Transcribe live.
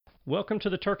Welcome to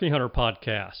the Turkey Hunter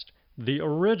Podcast, the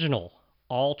original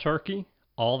all-turkey,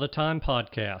 all-the-time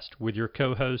podcast with your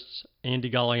co-hosts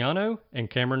Andy Galliano and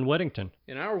Cameron Weddington.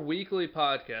 In our weekly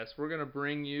podcast, we're going to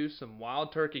bring you some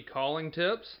wild turkey calling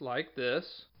tips like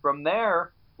this. From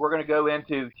there, we're going to go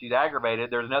into, she's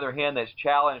aggravated, there's another hen that's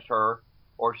challenged her,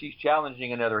 or she's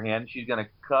challenging another hen, she's going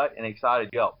to cut an excited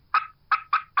yelp.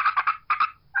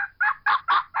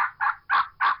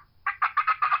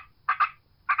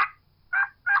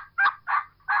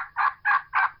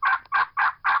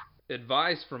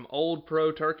 Advice from old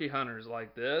pro turkey hunters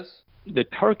like this. The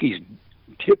turkeys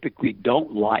typically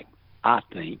don't like, I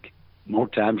think, more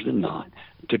times than not,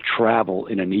 to travel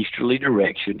in an easterly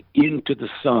direction into the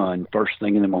sun first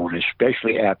thing in the morning,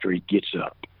 especially after he gets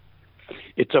up.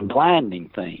 It's a blinding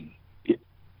thing.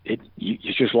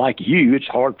 It's just like you. It's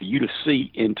hard for you to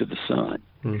see into the sun.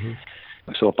 Mm-hmm.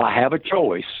 So if I have a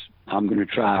choice, I'm going to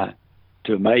try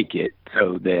to make it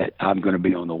so that I'm going to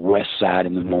be on the west side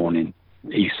in the morning,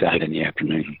 east side in the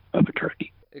afternoon of a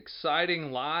turkey.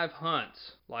 Exciting live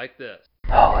hunts like this.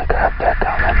 Holy crap, they're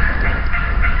coming.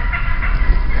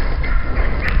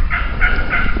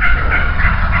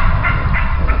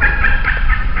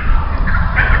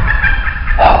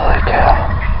 Holy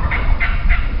cow.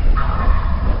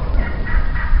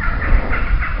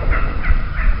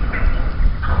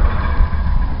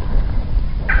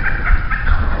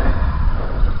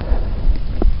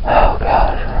 Oh,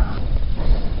 God.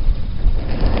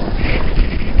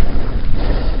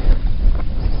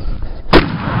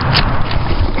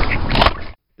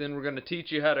 Then we're going to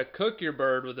teach you how to cook your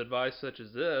bird with advice such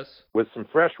as this. With some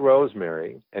fresh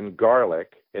rosemary and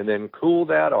garlic, and then cool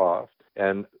that off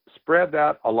and spread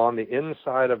that along the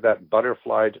inside of that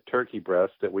butterflied turkey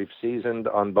breast that we've seasoned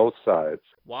on both sides.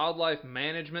 Wildlife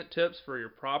management tips for your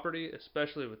property,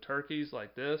 especially with turkeys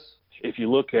like this. If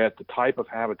you look at the type of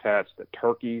habitats that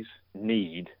turkeys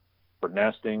need for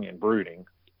nesting and brooding,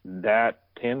 that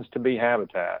tends to be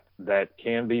habitat that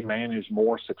can be managed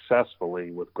more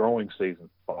successfully with growing season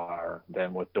fire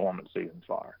than with dormant season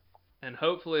fire. And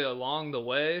hopefully along the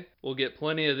way, we'll get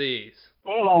plenty of these.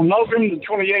 Well, on November the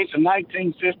 28th of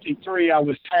 1953, I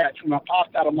was hatched. When I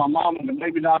popped out of my mom and the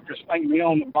baby doctor spanked me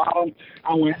on the bottom,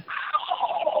 I went,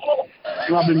 ow!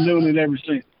 And I've been doing it ever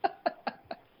since.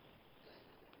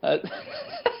 I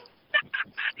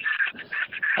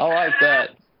like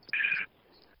that.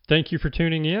 Thank you for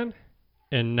tuning in.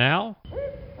 And now,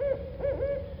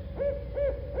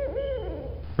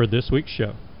 for this week's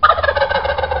show.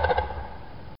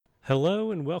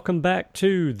 Hello and welcome back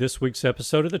to this week's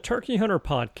episode of the Turkey Hunter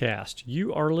Podcast.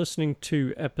 You are listening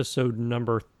to episode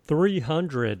number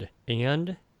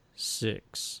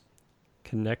 306,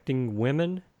 Connecting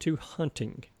Women to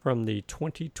Hunting, from the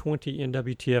 2020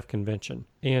 NWTF Convention.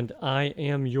 And I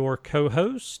am your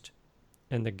co-host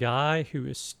and the guy who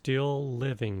is still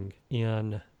living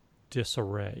in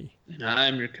disarray. And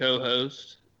I'm your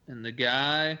co-host and the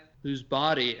guy whose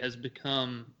body has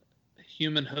become a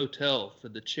human hotel for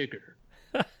the chigger.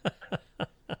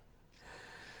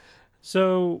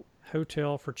 So,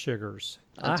 hotel for chiggers.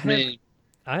 That's me.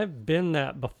 I have been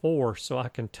that before, so I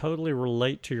can totally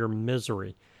relate to your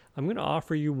misery. I'm going to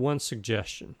offer you one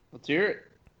suggestion. Let's hear it.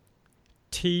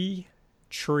 Tea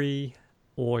tree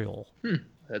oil.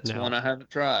 That's Now, one I haven't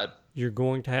tried. You're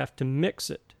going to have to mix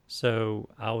it. So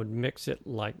I would mix it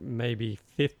like maybe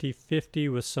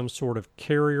 50-50 with some sort of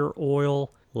carrier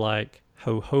oil like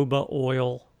jojoba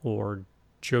oil or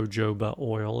jojoba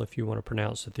oil, if you want to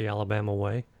pronounce it the Alabama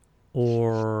way,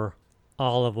 or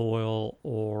olive oil,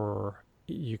 or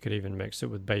you could even mix it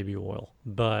with baby oil.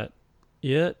 But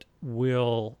it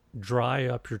will dry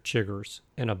up your chiggers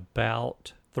in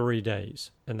about 3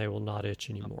 days, and they will not itch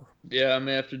anymore. Yeah, I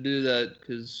may have to do that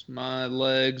because my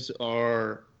legs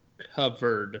are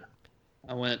covered.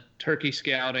 I went turkey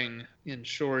scouting in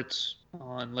shorts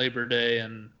on Labor Day,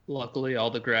 and luckily all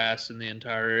the grass in the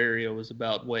entire area was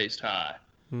about waist high.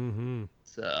 Mm-hmm.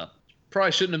 So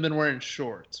probably shouldn't have been wearing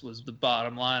shorts was the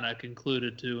bottom line I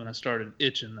concluded to when I started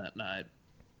itching that night.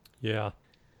 Yeah.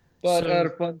 But So- I had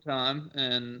a fun time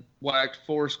and whacked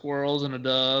 4 squirrels and a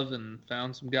dove and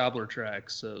found some gobbler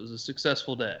tracks. So it was a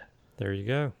successful day. There you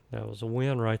go. That was a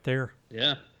win right there.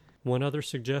 Yeah. One other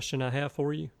suggestion I have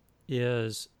for you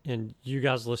is, and you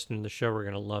guys listening to the show are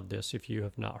going to love this if you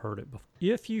have not heard it before.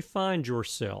 If you find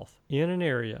yourself in an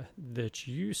area that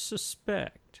you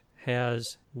suspect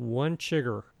has one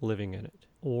chigger living in it,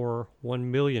 or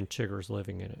 1 million chiggers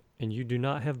living in it, and you do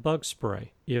not have bug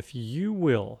spray, if you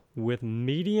will, with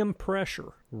medium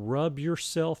pressure, rub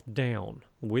yourself down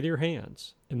with your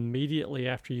hands immediately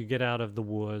after you get out of the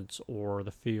woods or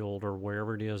the field or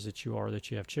wherever it is that you are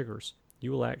that you have chiggers,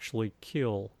 you will actually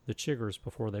kill the chiggers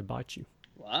before they bite you.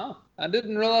 Wow. I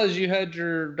didn't realize you had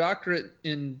your doctorate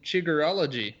in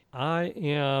chiggerology. I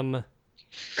am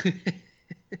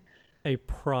a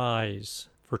prize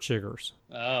for chiggers.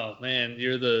 Oh man,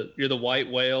 you're the white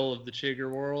whale of the chigger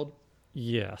world.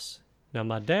 Yes. Now,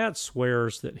 my dad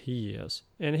swears that he is,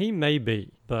 and he may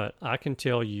be, but I can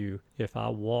tell you if I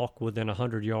walk within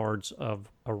 100 yards of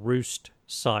a roost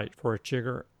site for a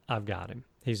chigger, I've got him.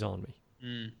 He's on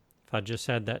me. If I just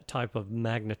had that type of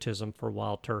magnetism for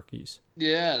wild turkeys.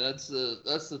 Yeah, that's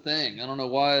the thing. I don't know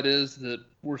why it is that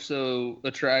we're so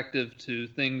attractive to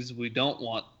things we don't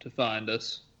want to find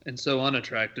us, and so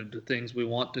unattractive to things we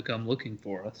want to come looking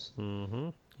for us. Mm-hmm.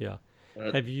 Yeah.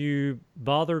 But Have you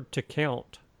bothered to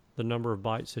count the number of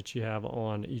bites that you have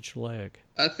on each leg?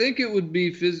 I think it would be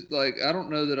I don't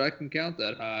know that I can count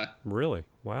that high. Really?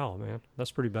 Wow, man.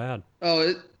 That's pretty bad.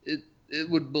 Oh, it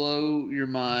would blow your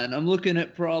mind. I'm looking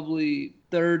at probably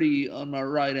 30 on my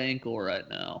right ankle right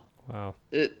now. Wow.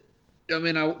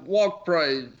 I walked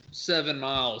probably 7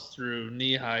 miles through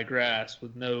knee-high grass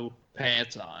with no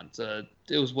pants on, so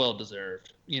it was well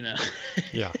deserved,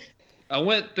 Yeah. I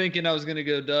went thinking I was going to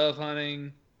go dove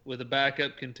hunting with a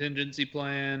backup contingency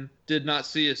plan. Did not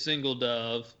see a single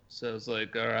dove, so I was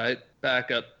like, all right,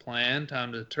 backup plan,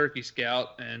 time to turkey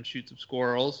scout and shoot some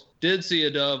squirrels. Did see a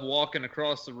dove walking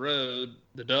across the road.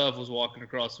 The dove was walking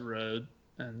across the road,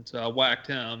 and so I whacked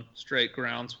him straight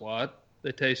ground swat.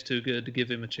 They taste too good to give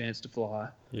him a chance to fly.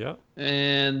 Yeah.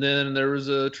 And then there was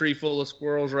a tree full of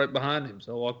squirrels right behind him,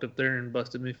 so I walked up there and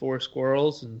busted me 4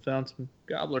 squirrels and found some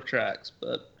gobbler tracks.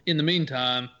 But in the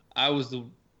meantime, I was the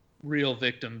real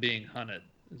victim being hunted,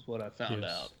 is what I found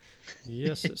out.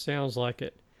 Yes, it sounds like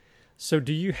it. So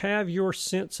do you have your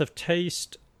sense of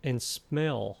taste and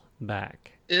smell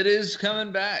back? It is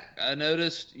coming back. I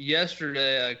noticed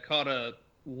yesterday I caught a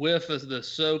whiff of the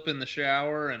soap in the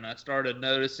shower, and I started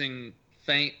noticing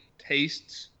faint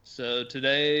tastes. So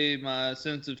today my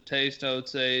sense of taste, I would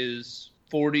say, is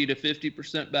 40 to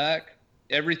 50% back.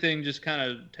 Everything just kind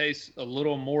of tastes a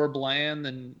little more bland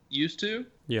than used to.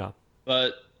 Yeah.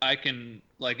 But I can,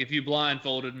 if you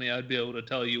blindfolded me, I'd be able to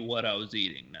tell you what I was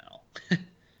eating now.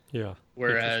 Yeah.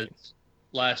 Whereas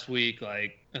last week,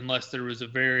 unless there was a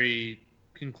very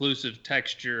conclusive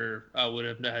texture, I would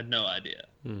have had no idea.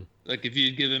 Like if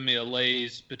you'd given me a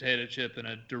Lay's potato chip and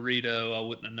a Dorito, I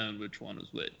wouldn't have known which one was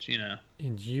which,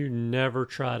 And you never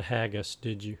tried haggis,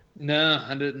 did you? No,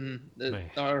 I didn't.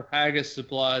 Man. Our haggis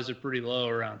supplies are pretty low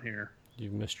around here.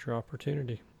 You've missed your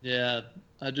opportunity. Yeah,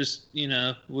 I just,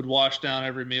 would wash down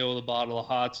every meal with a bottle of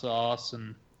hot sauce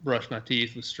and brush my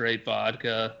teeth with straight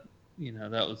vodka.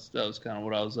 That was kind of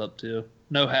what I was up to.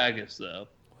 No haggis, though.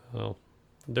 Well,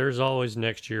 there's always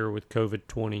next year with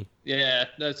COVID-20. Yeah,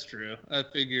 that's true. I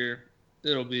figure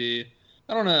it'll be,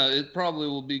 I don't know, it probably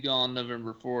will be gone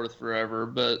November 4th forever,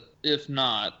 but if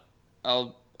not,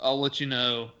 I'll let you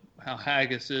know how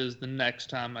haggis is the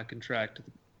next time I contract the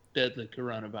deadly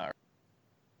coronavirus.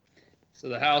 So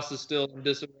the house is still in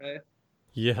disarray?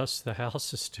 Yes, the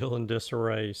house is still in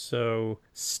disarray. So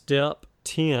step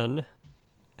 10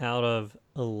 out of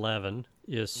 11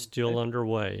 is still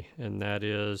underway, and that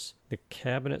is the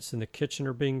cabinets in the kitchen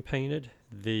are being painted.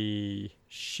 The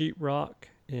sheetrock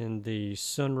in the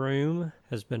sunroom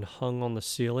has been hung on the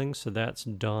ceiling, so that's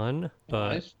done.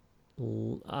 But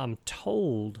Nice. I'm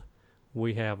told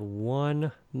we have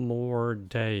one more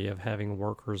day of having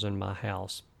workers in my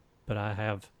house, but I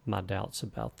have my doubts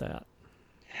about that.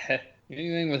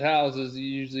 Anything with houses, you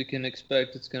usually can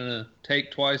expect it's going to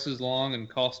take twice as long and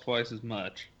cost twice as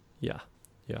much. Yeah.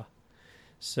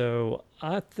 So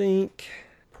I think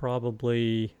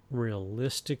probably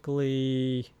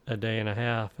realistically a day and a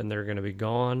half and they're going to be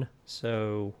gone.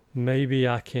 So maybe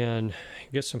I can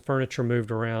get some furniture moved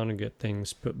around and get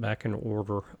things put back in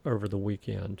order over the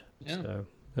weekend. Yeah. So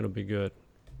it'll be good.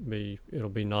 It'll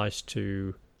be nice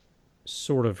to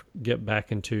sort of get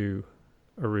back into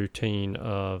a routine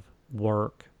of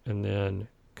work and then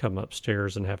come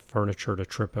upstairs and have furniture to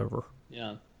trip over.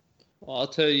 Yeah. Well, I'll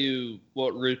tell you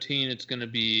what routine it's going to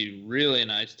be really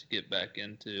nice to get back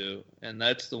into, and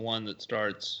that's the one that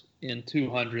starts in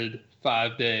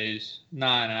 205 days,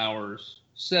 9 hours,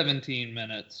 17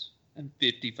 minutes, and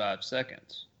 55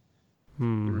 seconds. The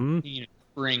routine of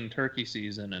spring turkey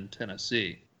season in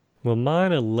Tennessee. Well,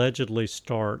 mine allegedly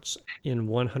starts in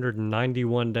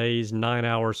 191 days, 9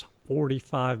 hours,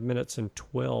 45 minutes, and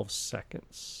 12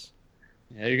 seconds.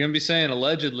 Yeah, you're going to be saying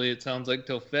allegedly. It sounds like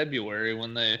till February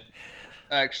when they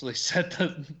actually set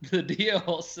the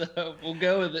deal. So we'll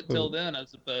go with it till then, I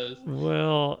suppose.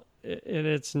 Well, and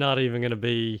it's not even going to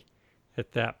be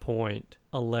at that point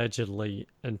allegedly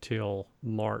until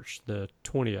March the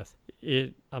 20th.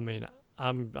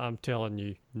 I'm telling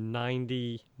you,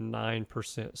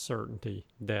 99% certainty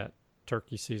that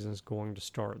turkey season is going to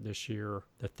start this year,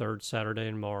 the third Saturday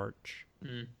in March.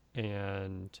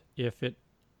 And if it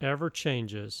ever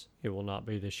changes, it will not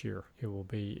be this year. It will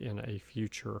be in a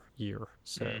future year.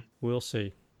 So we'll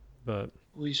see. But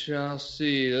we shall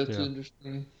see. That's Yeah.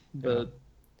 interesting. But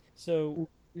so,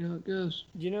 you know how it goes.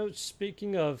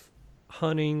 Speaking of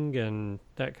hunting and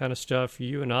that kind of stuff,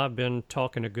 you and I have been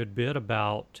talking a good bit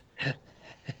about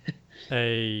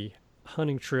a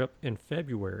hunting trip in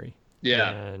February.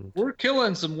 Yeah. And We're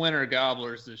killing some winter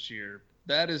gobblers this year.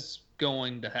 That is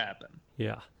going to happen.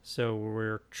 yeah, so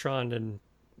we're trying to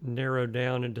narrow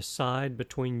down and decide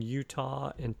between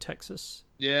Utah and Texas.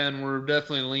 Yeah, and we're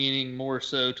definitely leaning more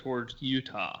so towards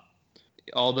Utah.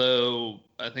 Although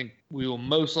I think we will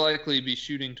most likely be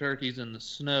shooting turkeys in the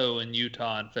snow in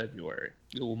Utah in February.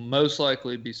 It will most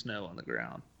likely be snow on the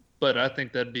ground. But I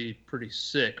think that'd be pretty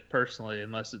sick, personally,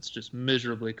 unless it's just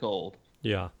miserably cold.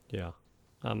 Yeah.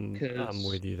 I'm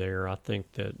with you there. I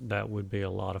think that would be a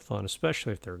lot of fun,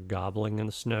 especially if they're gobbling in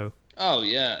the snow. Oh,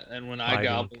 yeah. And when I Fighting.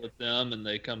 gobble with them and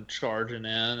they come charging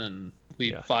in and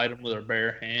we Yeah. fight them with our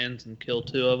bare hands and kill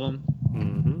two of them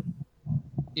Mm-hmm.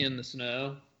 in the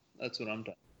snow, that's what I'm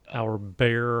talking about. Our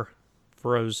bare,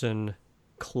 frozen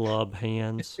club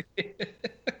hands.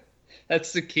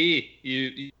 That's the key.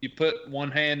 You put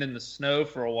one hand in the snow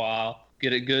for a while,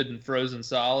 get it good and frozen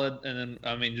solid, and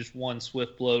then just one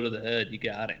swift blow to the head, you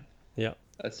got him. Yeah.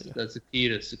 That's the key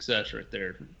to success right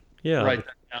there. Yeah. Write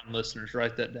that down, listeners.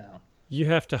 Write that down. You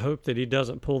have to hope that he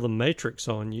doesn't pull the Matrix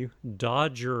on you,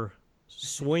 dodge your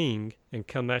swing, and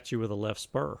come at you with a left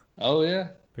spur. Oh yeah.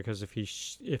 Because if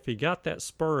he got that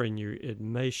spur in you, it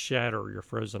may shatter your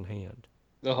frozen hand.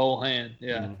 The whole hand.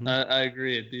 Yeah. Mhm. I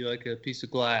agree. It'd be like a piece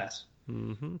of glass.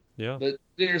 Mm-hmm. Yeah. But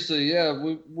seriously, yeah,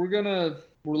 we're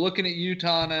looking at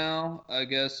Utah now, I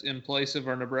guess, in place of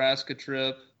our Nebraska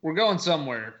trip. We're going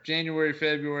somewhere. January,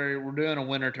 February, we're doing a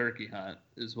winter turkey hunt,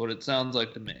 is what it sounds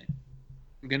like to me.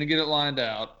 We're going to get it lined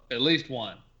out, at least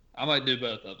one. I might do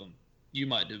both of them. You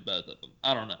might do both of them.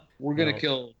 I don't know. We're going to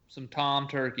kill some tom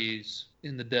turkeys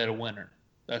in the dead of winter.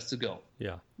 That's the goal.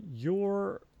 Yeah.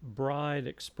 Your bride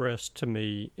expressed to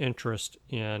me interest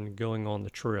in going on the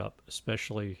trip,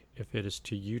 especially if it is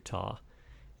to Utah.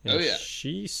 And Oh, yeah.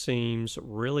 She seems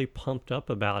really pumped up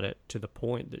about it to the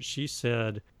point that she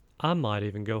said, I might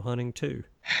even go hunting too.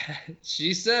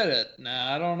 She said it.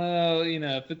 Now, I don't know,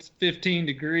 if it's 15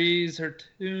 degrees, her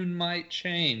tune might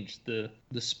change. The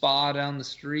spa down the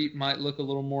street might look a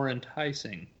little more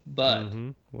enticing. But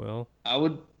Well,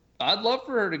 I'd love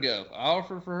for her to go. I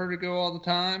offer for her to go all the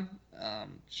time.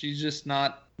 She's just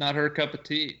not her cup of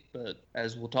tea. But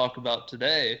as we'll talk about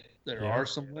today, there are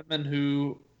some women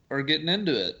who are getting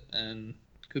into it, and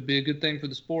could be a good thing for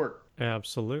the sport.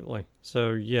 absolutely.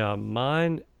 So, yeah,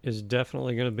 mine is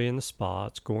definitely going to be in the spa.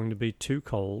 It's going to be too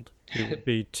cold. It would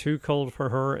be too cold for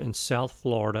her in South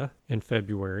Florida in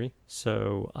February.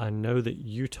 So I know that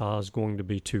Utah is going to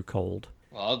be too cold.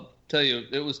 Well, I'll tell you,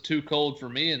 it was too cold for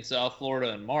me in South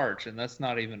Florida in March, and that's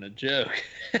not even a joke.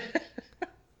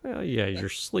 Well, yeah, you're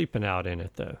sleeping out in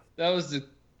it, though. That was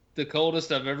the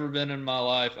coldest I've ever been in my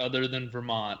life, other than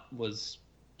Vermont, was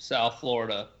South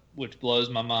Florida, which blows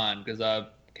my mind because I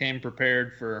came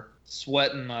prepared for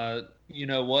sweating my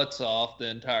you-know-what's off the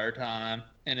entire time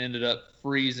and ended up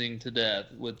freezing to death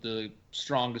with the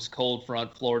strongest cold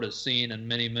front Florida's seen in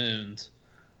many moons.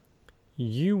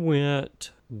 You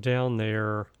went down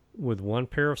there with one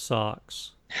pair of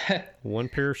socks, one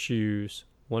pair of shoes,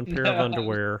 one pair of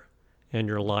underwear, and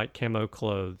your light camo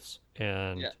clothes,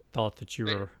 and thought that you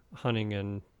were hunting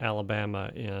in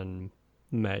Alabama in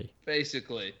May.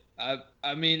 Basically.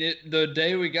 The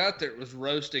day we got there, it was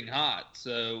roasting hot.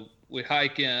 So we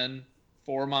hike in,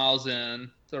 4 miles in,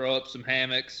 throw up some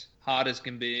hammocks, hot as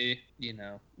can be.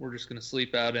 We're just going to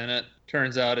sleep out in it.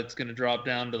 Turns out it's going to drop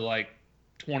down to like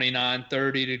 29,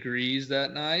 30 degrees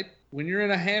that night. When you're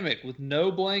in a hammock with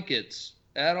no blankets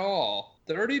at all,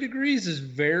 30 degrees is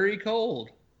very cold.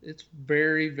 It's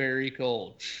very, very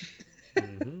cold.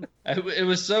 Mm-hmm. It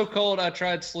was so cold I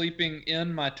tried sleeping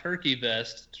in my turkey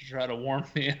vest to try to warm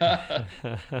me up.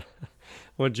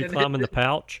 Would you climb in the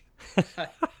pouch?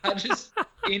 I just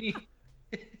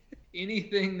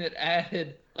anything that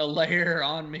added a layer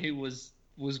on me was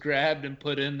grabbed and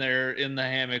put in there in the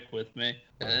hammock with me.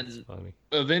 That's And funny.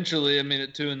 eventually,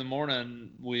 at 2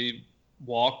 a.m, we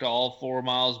walked all 4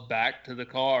 miles back to the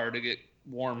car to get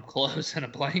warm clothes and a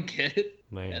blanket.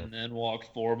 Man. And then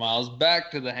walked 4 miles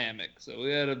back to the hammock. So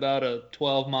we had about a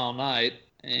 12-mile night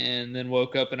and then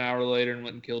woke up an hour later and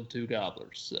went and killed 2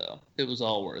 gobblers. So it was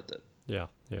all worth it. Yeah.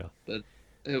 But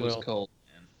it was cold,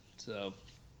 man. So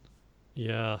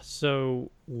yeah.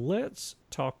 So let's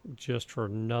talk just for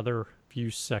another few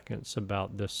seconds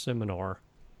about this seminar.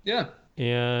 yeah,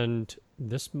 And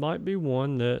this might be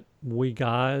one that we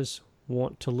guys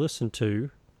want to listen to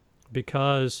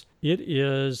because it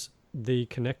is the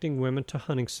Connecting Women to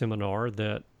Hunting seminar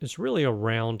that is really a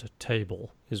round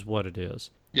table is what it is.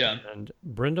 yeah, And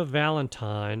Brenda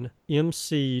Valentine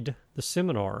emceed the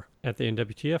seminar at the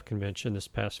NWTF convention this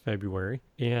past February.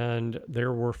 And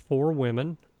there were 4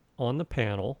 women on the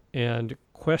panel, and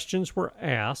questions were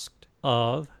asked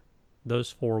of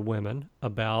those 4 women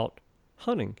about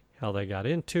hunting, how they got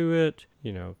into it,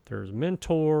 there's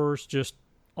mentors, just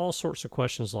all sorts of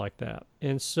questions like that.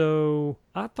 And so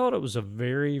I thought it was a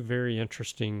very, very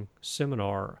interesting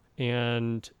seminar.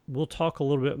 And we'll talk a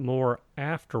little bit more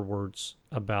afterwards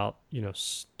about,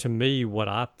 to me, what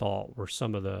I thought were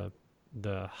some of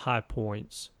the high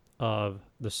points of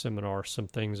the seminar, some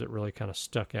things that really kind of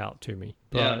stuck out to me.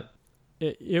 But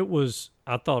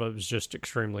I thought it was just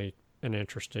extremely an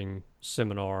interesting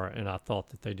seminar, and I thought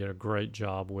that they did a great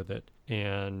job with it.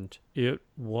 And it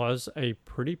was a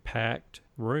pretty packed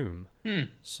room.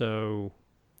 So,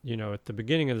 at the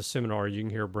beginning of the seminar, you can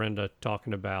hear Brenda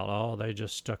talking about, they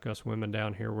just stuck us women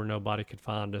down here where nobody could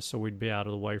find us, so we'd be out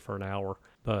of the way for an hour.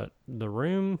 But the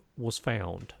room was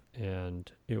found,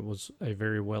 and it was a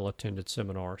very well-attended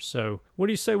seminar. So what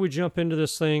do you say we jump into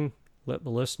this thing, let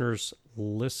the listeners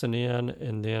listen in,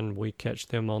 and then we catch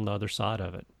them on the other side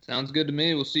of it? sounds good to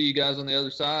me. We'll see you guys on the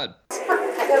other side.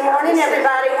 Good morning,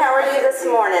 everybody. How are you this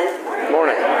morning?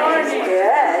 Morning.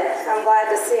 Good. I'm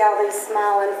glad to see all these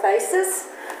smiling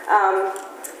faces.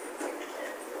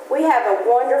 We have a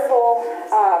wonderful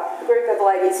group of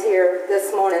ladies here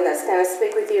this morning that's going to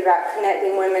speak with you about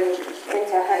connecting women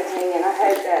into hunting, and I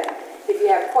hope that if you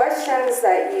have questions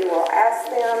that you will ask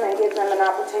them and give them an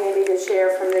opportunity to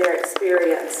share from their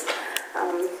experience.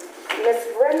 Ms.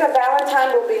 Brenda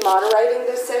Valentine will be moderating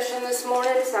this session this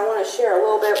morning, so I want to share a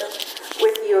little bit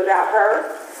with you about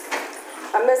her.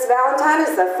 Ms. Valentine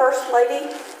is the First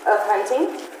Lady of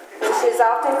Hunting, and she is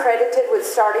often credited with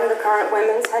starting the current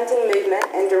women's hunting movement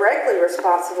and directly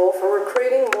responsible for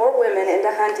recruiting more women into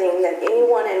hunting than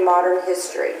anyone in modern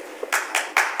history.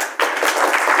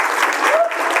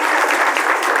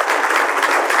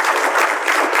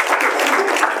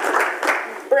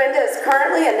 Brenda is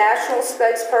currently a national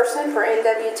spokesperson for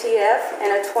NWTF and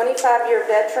a 25-year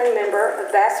veteran member of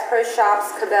Bass Pro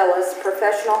Shops Cabela's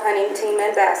professional hunting team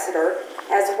ambassador,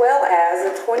 as well as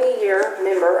a 20-year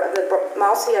member of the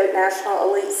Mossy Oak National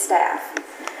Elite staff.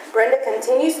 Brenda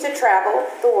continues to travel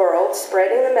the world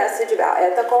spreading the message about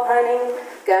ethical hunting,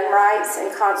 gun rights,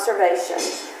 and conservation.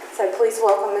 So please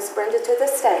welcome Ms. Brenda to the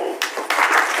stage.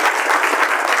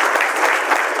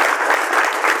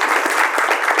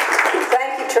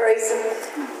 Teresa.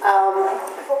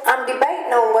 I'm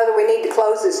debating on whether we need to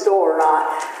close this door or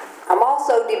not. I'm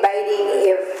also debating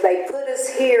if they put us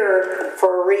here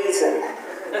for a reason.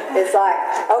 It's like,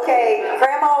 okay,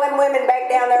 cram all them women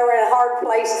back down there in a hard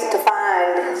place to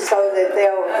find so that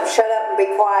they'll shut up and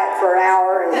be quiet for an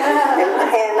hour and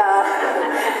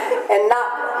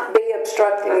not be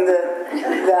obstructing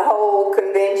the whole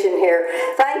convention here.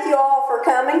 Thank you all for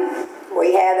coming.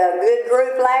 We had a good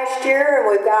group last year, and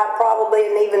we've got probably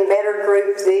an even better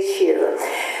group this year.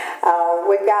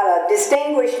 We've got a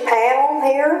distinguished panel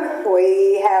here.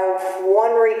 We have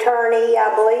one returnee,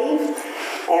 I believe,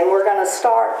 and we're going to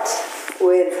start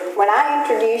with, when I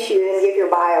introduce you and give your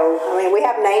bio, we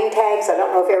have name tags. I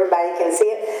don't know if everybody can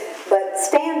see it, but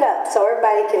stand up so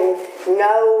everybody can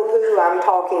know who I'm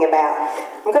talking about.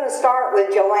 I'm going to start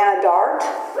with Joanna Dart.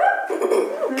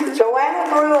 Joanna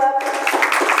grew up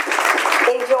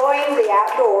enjoying the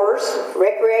outdoors,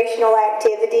 recreational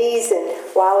activities, and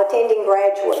while attending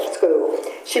graduate school.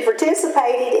 She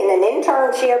participated in an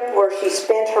internship where she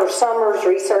spent her summers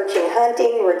researching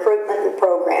hunting, recruitment, and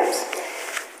programs.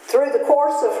 Through the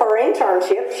course of her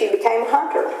internship, she became a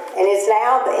hunter and is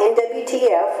now the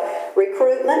NWTF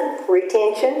Recruitment,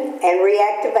 Retention, and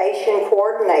Reactivation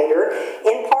Coordinator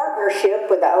in partnership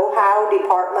with the Ohio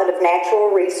Department of Natural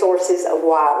Resources and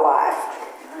Wildlife.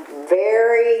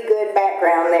 Very good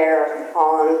background there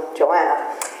on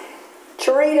Joanna.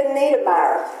 Charita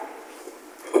Niedermeyer.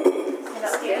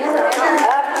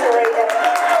 Up, Charita.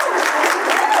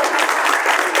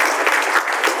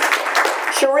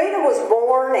 Charita was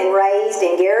born and raised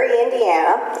in Gary,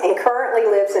 Indiana, and currently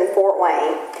lives in Fort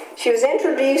Wayne. She was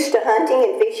introduced to hunting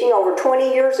and fishing over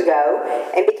 20 years ago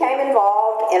and became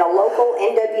involved in a local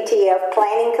NWTF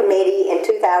planning committee in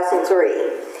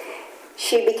 2003.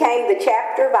 She became the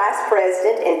chapter vice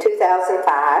president in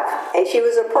 2005, and she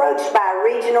was approached by a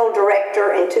regional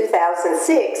director in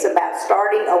 2006 about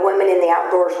starting a Women in the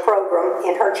Outdoors program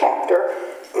in her chapter.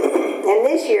 And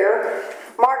this year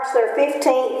marks their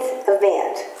 15th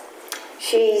event.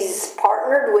 She's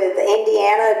partnered with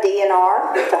Indiana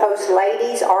DNR to host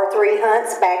ladies R3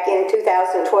 hunts back in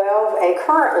 2012 and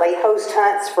currently host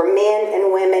hunts for men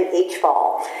and women each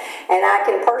fall. And I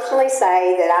can personally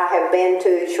say that I have been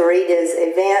to Sharita's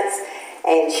events,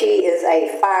 and she is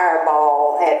a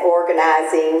fireball at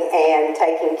organizing and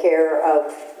taking care of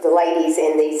the ladies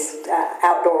in these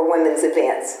outdoor women's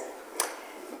events.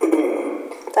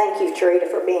 Thank you, Sharita,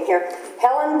 for being here.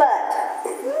 Helen Butt.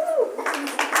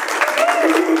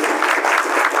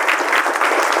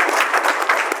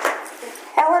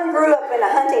 Helen grew up in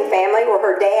a hunting family where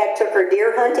her dad took her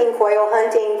deer hunting, quail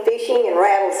hunting, fishing, and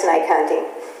rattlesnake hunting.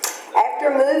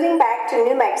 After moving back to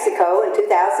New Mexico in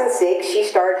 2006, she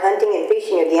started hunting and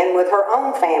fishing again with her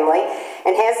own family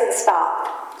and hasn't stopped.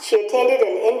 She attended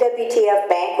an NWTF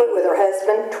banquet with her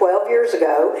husband 12 years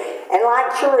ago, and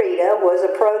like Sharita, was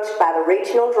approached by the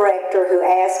regional director who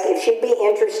asked if she'd be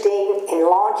interested in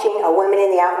launching a Women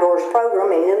in the Outdoors program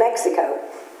in New Mexico.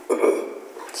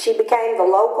 She became the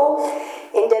local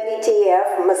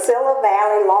NWTF Mesilla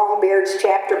Valley Longbeards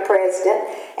chapter president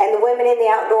and the Women in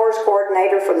the Outdoors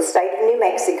coordinator for the state of New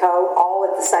Mexico, all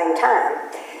at the same time.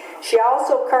 She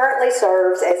also currently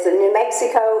serves as the New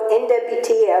Mexico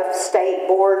NWTF State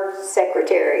Board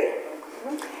Secretary.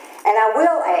 And I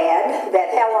will add that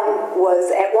Helen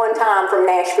was at one time from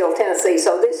Nashville, Tennessee,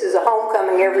 so this is a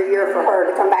homecoming every year for her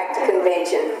to come back to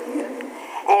convention.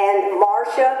 And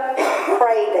Marcia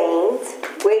Pralines,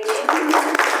 which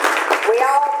we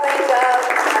all think of,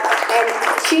 and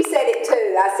she said it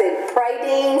too. I said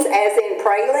Pralines as in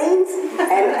pralines,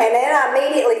 and then I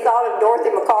immediately thought of Dorothy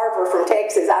McCarver from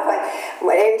Texas. I think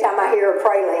anytime I hear of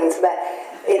pralines, but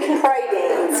it's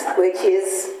Pralines, which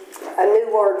is a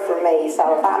new word for me.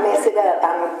 So if I mess it up,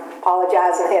 I'm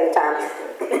apologizing ahead of time.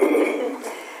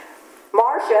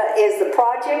 Marcia is the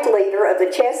project leader of the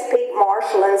Chesapeake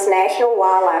Marshlands National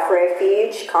Wildlife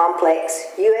Refuge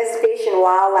Complex U.S. Fish and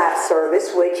Wildlife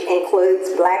Service, which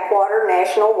includes Blackwater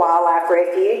National Wildlife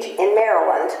Refuge in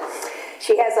Maryland.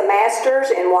 She has a master's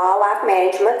in wildlife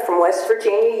management from West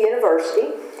Virginia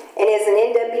University and is an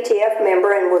NWTF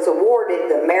member and was awarded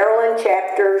the Maryland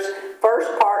chapter's First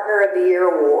Partner of the Year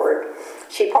award.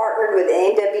 She partnered with the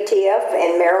NWTF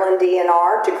and Maryland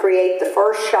DNR to create the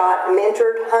First Shot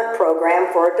Mentored Hunt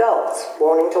program for adults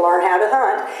wanting to learn how to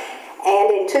hunt,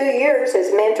 and in 2 years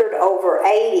has mentored over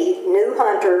 80 new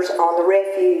hunters on the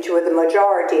refuge, with the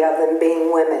majority of them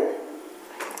being women.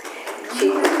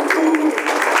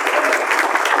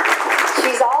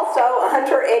 She's also a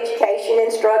hunter education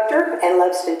instructor and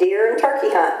loves to deer and turkey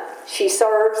hunt. She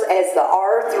serves as the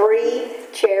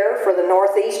R3 chair for the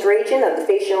Northeast region of the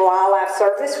Fish and Wildlife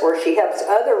Service, where she helps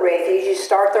other refuges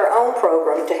start their own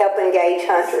program to help engage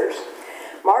hunters.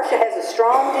 Marcia has a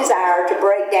strong desire to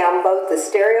break down both the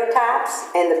stereotypes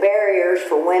and the barriers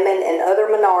for women and other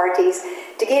minorities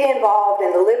to get involved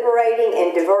in the liberating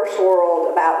and diverse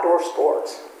world of outdoor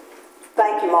sports.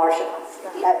 Thank you, Marcia.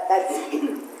 That's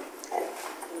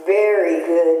very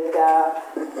good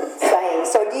saying.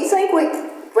 So do you think we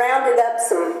rounded up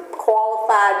some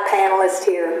qualified panelists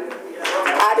here?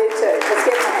 I do too. Let's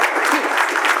give them a hand.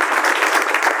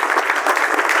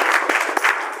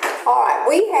 All right,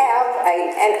 we have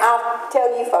and I'll tell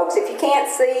you folks, if you can't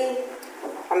see,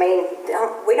 I mean,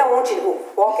 we don't want you to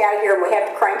walk out of here and we have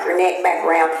to crank your neck back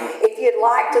around. If you'd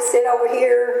like to sit over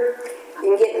here,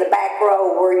 you can get in the back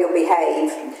row where you'll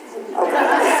behave. Okay.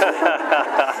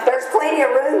 There's plenty of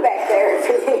room back there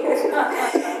for you.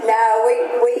 No,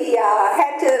 we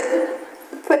had to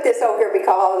put this over here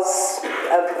because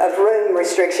of room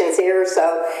restrictions here,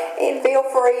 so feel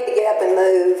free to get up and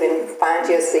move and find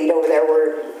you a seat over there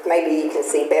where maybe you can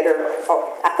see better.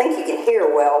 Oh, I think you can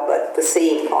hear well, but the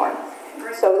seeing part.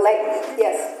 So,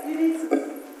 yes? You need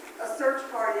a search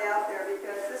party out there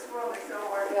because this room is so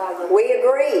hard to find. We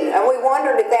agree, and we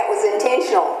wondered if that was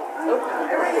intentional.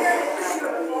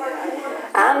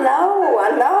 I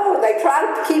know. They try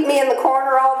to keep me in the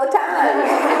corner all the time.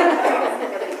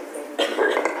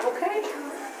 Okay.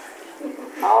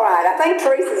 All right, I think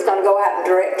Teresa's going to go out and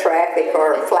direct traffic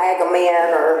or flag them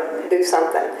in or do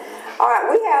something. All right,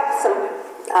 we have some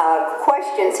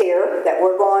questions here that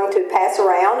we're going to pass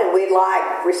around, and we'd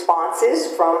like responses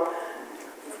from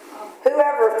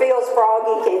whoever feels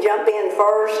froggy can jump in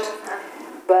first.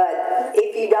 But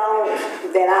if you don't,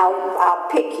 then I'll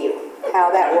pick you.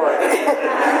 How that works.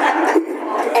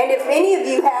 And if any of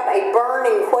you have a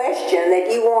burning question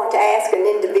that you want to ask an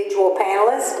individual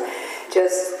panelist,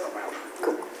 just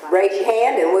raise your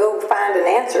hand and we'll find an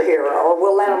answer here, or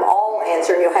we'll let them all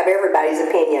answer and you'll have everybody's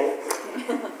opinion.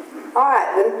 All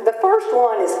right, the first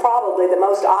one is probably the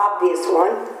most obvious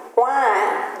one.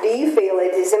 Why do you feel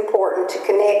it is important to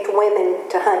connect women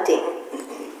to hunting?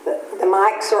 The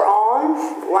mics are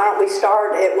on. Why don't we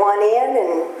start at one end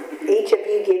and each of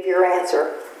you give your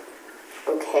answer.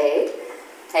 Okay.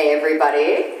 Hey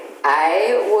everybody.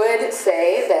 I would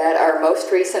say that our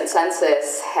most recent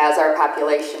census has our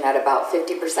population at about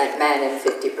 50% men and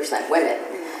 50% women.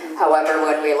 However,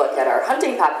 when we look at our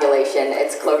hunting population,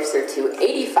 it's closer to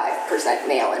 85%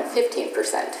 male and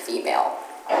 15% female.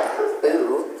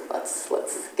 Boo.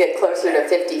 Let's get closer to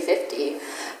 50-50.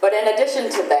 But in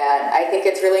addition to that, I think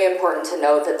it's really important to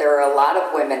note that there are a lot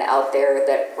of women out there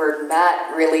that were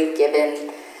not really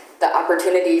given the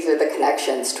opportunities or the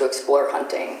connections to explore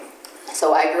hunting.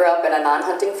 So I grew up in a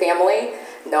non-hunting family.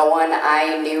 No one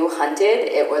I knew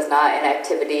hunted. It was not an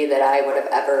activity that I would have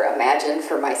ever imagined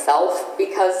for myself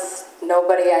because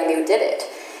nobody I knew did it.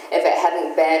 If it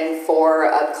hadn't been for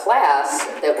a class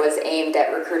that was aimed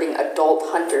at recruiting adult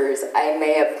hunters, I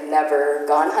may have never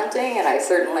gone hunting, and I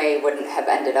certainly wouldn't have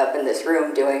ended up in this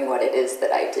room doing what it is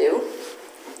that I do.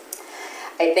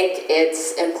 I think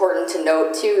it's important to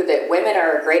note, too, that women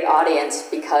are a great audience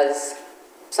because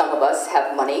some of us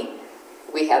have money,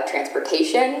 we have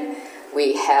transportation,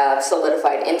 we have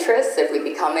solidified interests. If we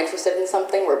become interested in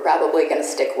something, we're probably going to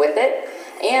stick with it.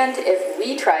 And if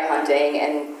we try hunting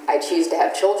and I choose to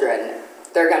have children,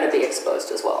 they're going to be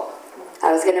exposed as well.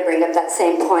 I was going to bring up that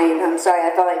same point. I'm sorry,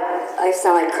 I felt like I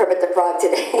sound like Kermit the Frog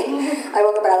today. I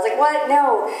woke up and I was like, what?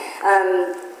 No.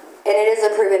 And it is a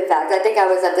proven fact. I think I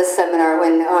was at this seminar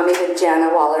when even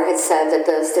Jana Waller had said that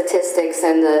the statistics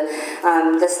and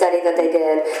the study that they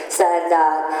did said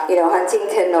that, hunting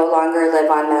can no longer live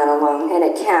on man alone, and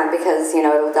it can't because,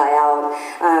 it'll die out.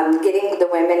 Getting the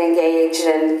women engaged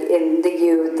and in the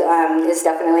youth is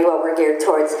definitely what we're geared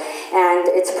towards. And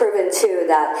it's proven, too,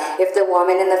 that if the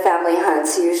woman in the family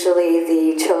hunts, usually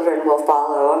the children will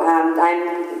follow.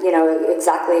 I'm,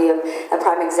 exactly a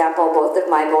prime example. Both of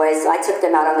my boys, I took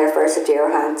them out on their first deer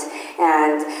hunt,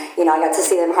 and I got to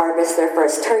see them harvest their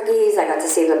first turkeys. I got to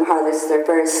see them harvest their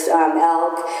first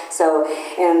elk. So,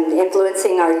 and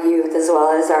influencing our youth as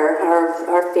well as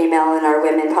our female and our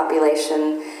women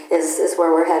population is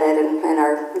where we're headed in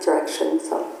our direction.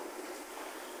 So,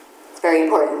 it's very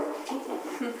important.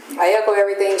 I echo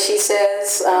everything she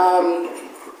says.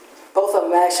 Both of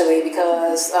them actually,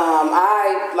 because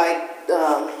I like.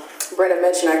 Brenda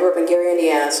mentioned I grew up in Gary,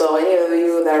 Indiana, so any of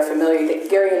you that are familiar,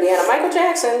 Gary, Indiana, Michael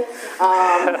Jackson,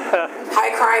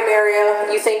 high crime area,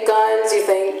 you think guns, you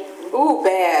think, ooh,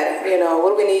 bad, what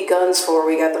do we need guns for?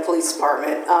 We got the police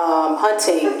department.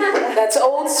 Hunting, that's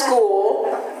old school.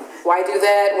 Why do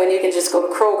that when you can just go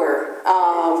to Kroger?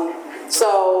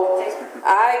 So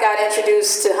I got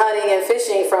introduced to hunting and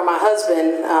fishing from my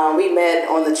husband. We met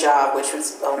on the job, which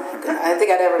was, oh my God, I don't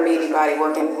think I'd ever meet anybody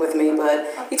working with me, but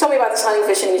he told me about this hunting,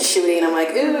 fishing, and shooting. I'm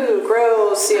like, ooh,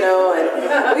 gross,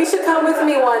 and we should come with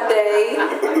me one day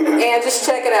and just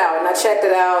check it out. And I checked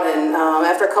it out, and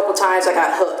after a couple times, I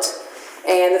got hooked.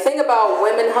 And the thing about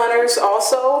women hunters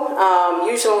also,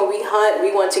 usually when we hunt,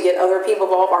 we want to get other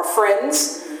people involved, our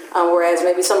friends. Whereas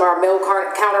maybe some of our male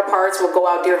counterparts will go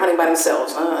out deer hunting by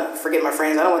themselves. Forget my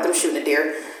friends, I don't want them shooting a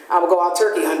deer. I will go out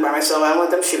turkey hunting by myself, I don't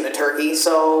want them shooting a turkey.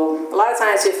 So a lot of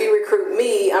times if you recruit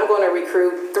me, I'm going to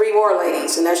recruit 3 more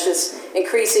ladies, and that's just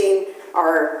increasing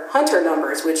our hunter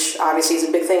numbers, which obviously is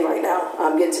a big thing right now.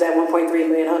 I'm getting to that 1.3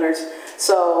 million hunters.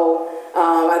 So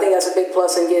I think that's a big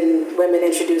plus in getting women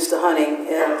introduced to hunting.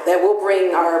 That will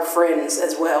bring our friends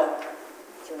as well.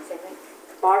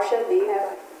 Marcia, do you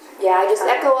have? Yeah, I just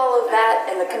echo all of that,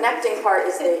 and the connecting part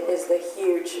is the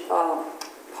huge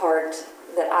part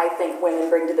that I think women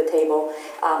bring to the table.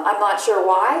 I'm not sure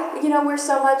why, we're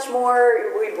so much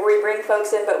more, we bring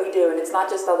folks in, but we do, and it's not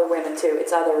just other women too,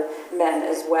 it's other men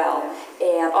as well.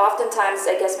 And oftentimes,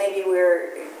 I guess maybe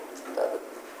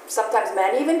sometimes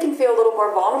men even can feel a little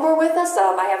more vulnerable with us.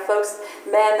 I have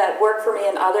men that work for me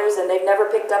and others, and they've never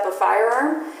picked up a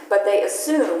firearm, but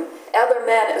other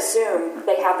men assume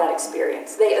they have that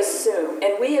experience. They assume.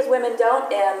 And we as women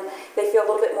don't, and they feel a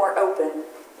little bit more open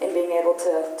in being able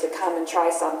to come and try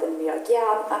something and be like,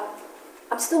 yeah,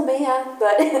 I'm still man,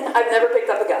 but I've never picked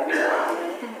up a gun.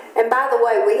 And by the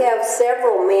way, we have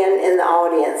several men in the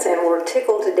audience, and we're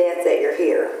tickled to death that you're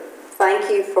here.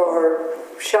 Thank you for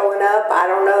showing up. I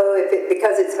don't know if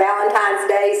because it's Valentine's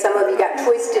Day, some of you got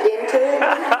twisted into it,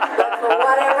 but for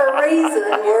whatever reason,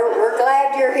 we're glad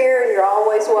glad you're here, and you're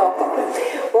always welcome.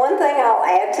 One thing I'll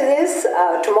add to this,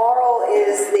 tomorrow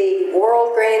is the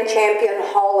World Grand Champion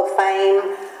Hall of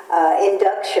Fame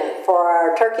induction for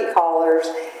our turkey callers,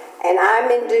 and I'm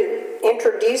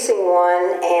introducing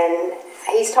one, and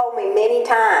he's told me many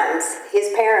times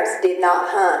his parents did not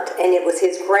hunt, and it was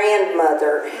his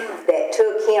grandmother that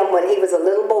took him when he was a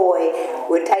little boy,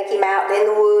 would take him out in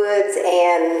the woods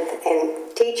and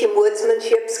teach him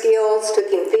woodsmanship skills, took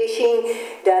him fishing,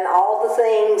 done all the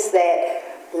things that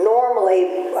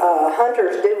normally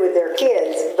hunters do with their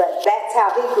kids, but that's how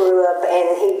he grew up,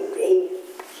 and he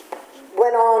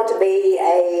went on to be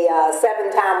a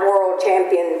 7-time world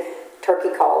champion turkey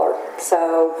caller.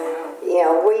 So, you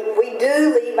know, we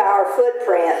do leave our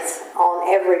footprints on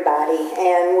everybody,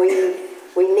 and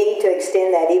we need to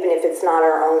extend that even if it's not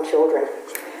our own children.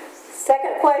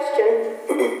 Second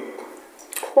question,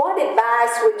 what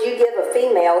advice would you give a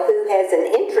female who has an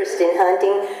interest in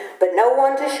hunting but no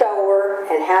one to show her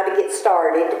and how to get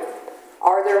started?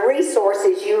 Are there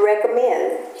resources you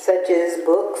recommend, such as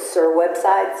books or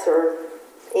websites or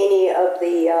any of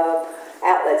the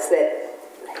outlets that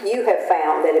you have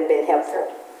found that have been helpful?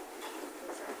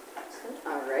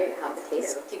 All right, hot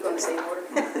case. Keep going the same order.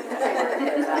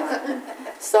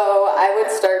 So I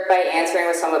would start by answering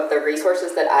with some of the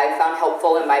resources that I found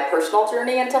helpful in my personal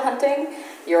journey into hunting.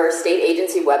 Your state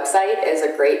agency website is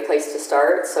a great place to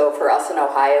start. So for us in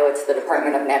Ohio, it's the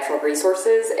Department of Natural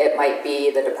Resources. It might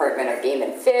be the Department of Game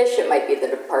and Fish. It might be the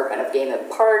Department of Game and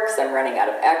Parks. I'm running out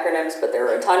of acronyms, but there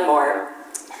are a ton more.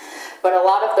 But a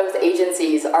lot of those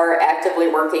agencies are actively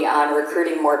working on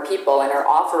recruiting more people and are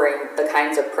offering the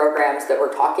kinds of programs that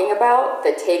we're talking about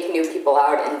that take new people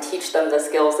out and teach them the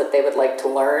skills that they would like to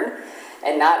learn.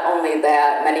 And not only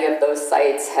that, many of those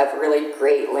sites have really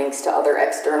great links to other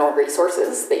external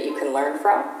resources that you can learn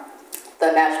from.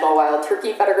 The National Wild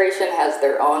Turkey Federation has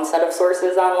their own set of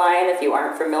sources online. If you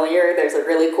aren't familiar, there's a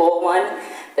really cool one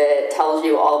that tells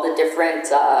you all the different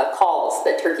calls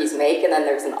that turkeys make, and then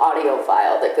there's an audio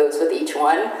file that goes with each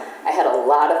one. I had a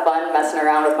lot of fun messing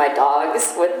around with my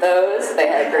dogs with those. They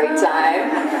had a great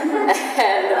time.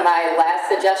 And my last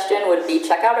suggestion would be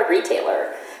check out a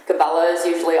retailer. Cabela's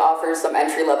usually offers some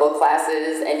entry-level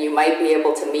classes, and you might be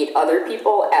able to meet other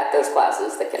people at those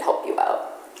classes that can help you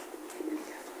out.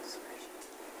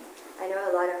 I know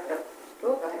a lot of...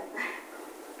 Oh, go ahead.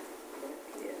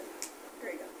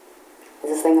 Is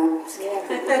this thing on? Yeah.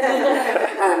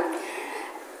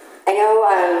 I know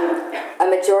a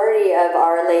majority of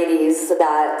our ladies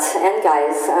that, and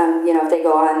guys, if they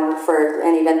go on for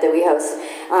an event that we host,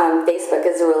 Facebook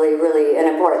is really, really an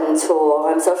important tool.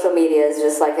 Social media is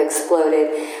just like exploded.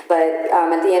 But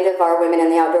at the end of our Women in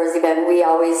the Outdoors event, we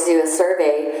always do a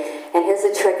survey. And here's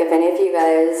a trick: if any of you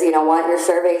guys, want your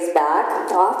surveys back,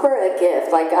 offer a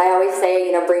gift. Like I always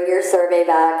say, bring your survey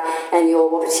back, and we'll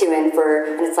put you in for,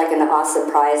 and it's like an awesome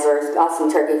prize or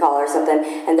awesome turkey call or something,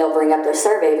 and they'll bring up their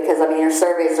survey because your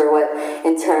surveys are what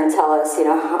in turn tell us,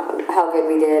 how good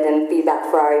we did and feedback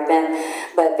for our event.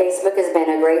 But Facebook has been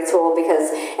a great tool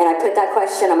because, and I put that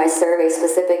question on my survey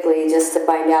specifically just to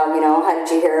find out, how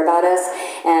did you hear about us?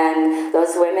 And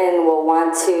those women will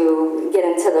want to get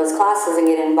into those classes and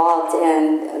get involved,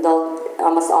 and they'll,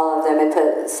 almost all of them have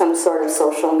put some sort of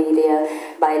social media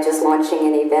by just launching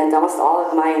an event. Almost all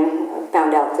of mine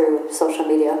found out through social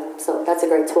media, so that's a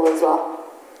great tool as well.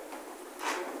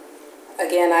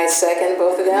 Again, I second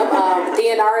both of them.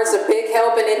 DNR is a big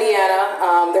help in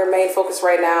Indiana. Their main focus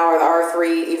right now are the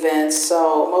R3 events.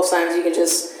 So most times you can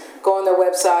just go on their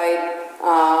website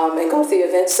and go to the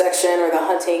events section or the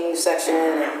hunting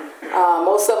section.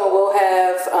 Most of them will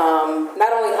have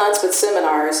not only hunts but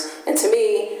seminars. And to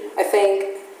me, I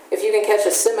think if you can catch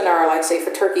a seminar, like say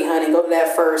for turkey hunting, go to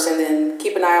that first and then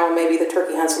keep an eye on maybe the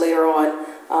turkey hunts later on.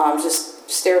 Just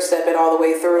stair-step it all the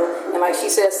way through. And like she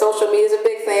said, social media is a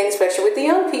big thing, especially with the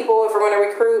young people. If we're going to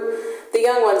recruit the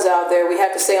young ones out there, we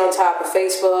have to stay on top of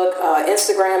Facebook,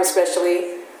 Instagram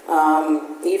especially,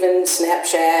 even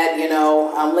Snapchat,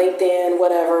 LinkedIn,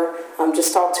 whatever.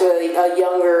 Just talk to a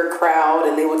younger crowd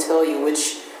and they will tell you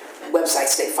which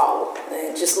websites they follow.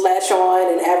 And just latch on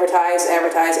and advertise.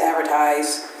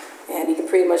 And you can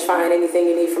pretty much find anything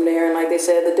you need from there. And like they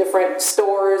said, the different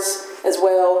stores as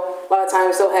well. A lot of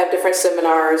times they'll have different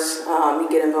seminars. You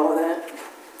get involved in that.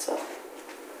 So.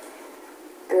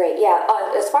 Great. Yeah.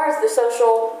 As far as the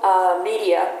social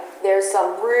media, there's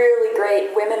some really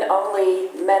great women-only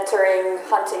mentoring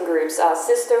hunting groups.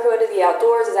 Sisterhood of the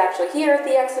Outdoors is actually here at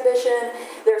the exhibition.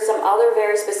 There's some other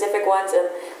very specific ones, and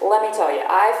let me tell you,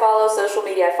 I follow social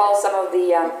media. I follow some of the,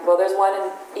 there's one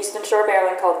in Eastern Shore,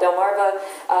 Maryland called Delmarva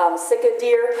Sitka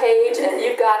Deer page, and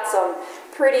you've got some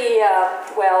pretty,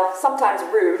 well, sometimes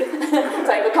rude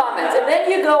type of comments. And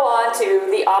then you go on to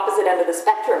the opposite end of the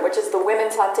spectrum, which is the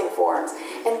women's hunting forums.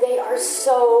 And they are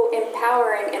so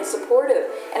empowering and supportive.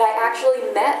 And I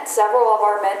actually met several of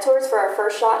our mentors for our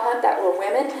first shot hunt that were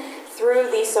women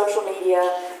through these social media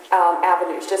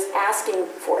avenues, just asking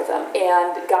for them,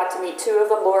 and got to meet two of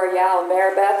them, Laura Yao and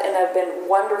Maribeth, and have been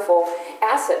wonderful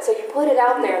assets. So you put it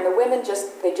out there, and the women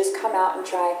just come out and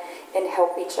try and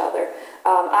help each other.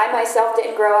 I myself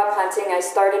didn't grow up hunting. I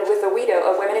started with a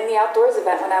WIDO, a Women in the Outdoors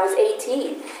event, when I was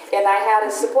 18, and I had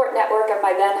a support network of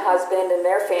my then husband and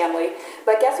their family.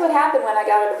 But guess what happened when I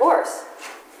got a divorce?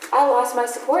 I lost my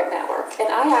support network,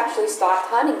 and I actually stopped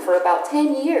hunting for about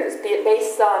 10 years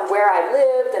based on where I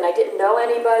lived, and I didn't know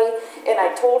anybody, and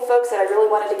I told folks that I really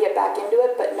wanted to get back into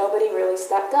it, but nobody really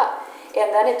stepped up.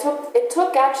 And then it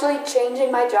took actually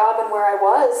changing my job and where I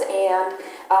was, and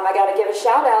I got to give a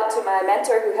shout out to my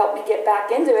mentor who helped me get back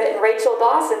into it, and Rachel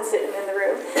Dawson sitting in the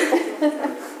room.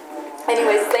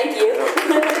 Anyways, thank you.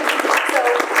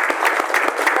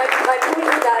 My point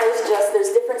with that is just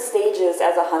there's different stages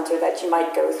as a hunter that you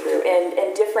might go through,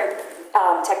 and different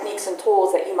techniques and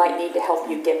tools that you might need to help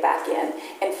you get back in,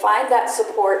 and find that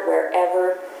support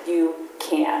wherever you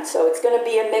can. So it's going to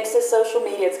be a mix of social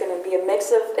media, it's going to be a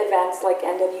mix of events like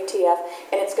NWTF,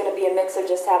 and it's going to be a mix of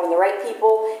just having the right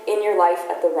people in your life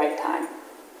at the right time.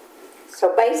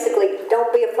 So basically,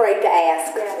 don't be afraid to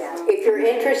ask. If you're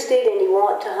interested and you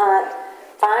want to hunt,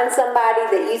 find somebody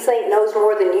that you think knows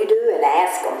more than you do and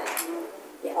ask them.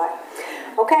 Right.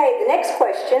 Okay, the next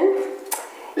question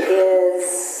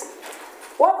is,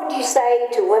 what would you say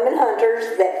to women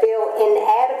hunters that feel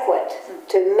inadequate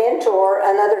to mentor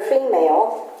another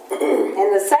female?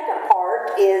 And the second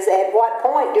part is, at what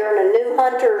point during a new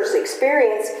hunter's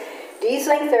experience do you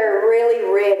think they're really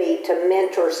ready to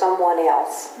mentor someone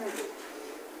else?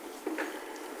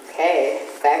 Okay,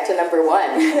 back to number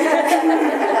one. You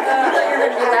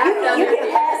can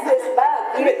pass this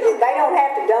buck. They don't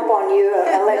have to dump on you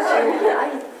unless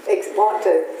you want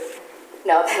to.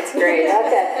 No, that's great.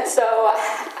 Okay. So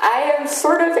I am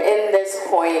sort of in this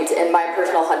point in my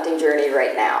personal hunting journey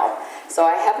right now. So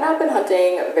I have not been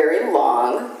hunting very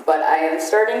long, but I am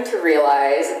starting to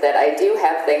realize that I do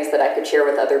have things that I could share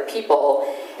with other people.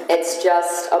 It's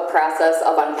just a process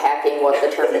of unpacking what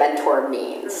the term mentor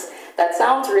means. That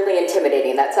sounds really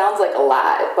intimidating. That sounds like a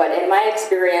lot. But in my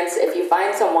experience, if you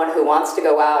find someone who wants to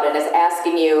go out and is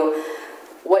asking you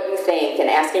what you think and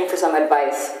asking for some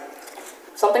advice,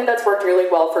 something that's worked really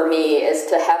well for me is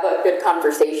to have a good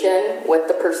conversation with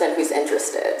the person who's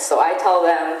interested. So I tell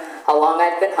them how long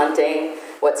I've been hunting,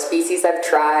 what species I've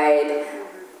tried.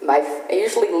 I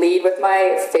usually lead with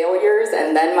my failures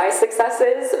and then my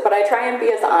successes, but I try and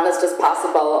be as honest as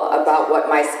possible about what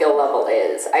my skill level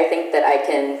is. I think that I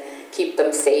can keep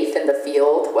them safe in the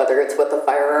field, whether it's with a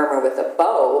firearm or with a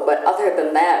bow, but other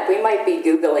than that, we might be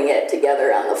Googling it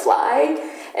together on the fly.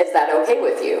 Is that okay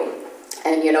with you?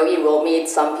 And you will meet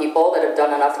some people that have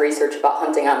done enough research about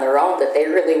hunting on their own that they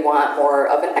really want more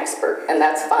of an expert, and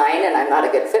that's fine, and I'm not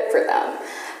a good fit for them.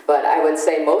 But I would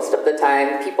say most of the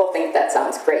time, people think that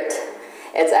sounds great.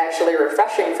 It's actually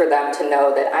refreshing for them to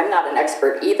know that I'm not an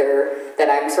expert either, that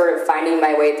I'm sort of finding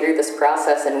my way through this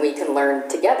process and we can learn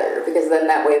together, because then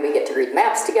that way we get to read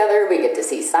maps together, we get to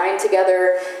see sign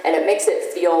together, and it makes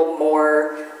it feel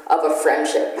more of a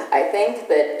friendship. I think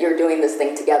that you're doing this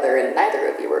thing together and neither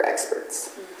of you are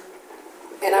experts.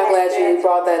 And I'm glad you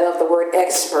brought that up, the word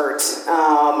expert.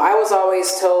 I was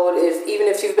always told even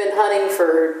if you've been hunting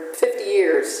for 50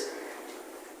 years,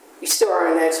 you still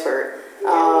aren't an expert.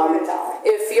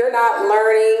 If you're not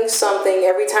learning something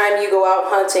every time you go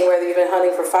out hunting, whether you've been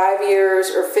hunting for 5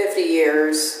 years or 50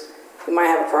 years, you might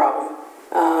have a problem.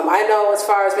 I know as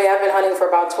far as me, I've been hunting for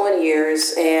about 20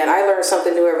 years, and I learn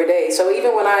something new every day. So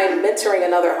even when I'm mentoring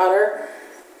another hunter,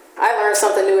 I learn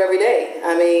something new every day.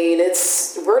 I mean,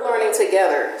 we're learning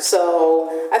together.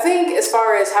 So I think as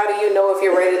far as how do you know if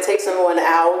you're ready to take someone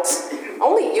out,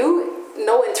 only you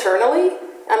know internally.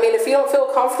 I mean, if you don't feel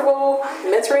comfortable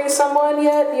mentoring someone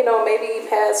yet, maybe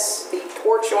pass the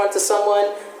torch on to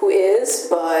someone who is,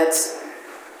 but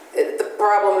the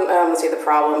problem, I won't say the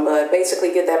problem, but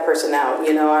basically get that person out,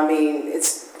 I mean,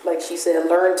 it's like she said,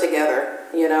 learn together,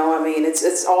 I mean,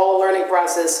 it's all a learning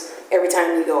process every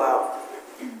time you go out.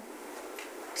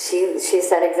 She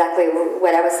said exactly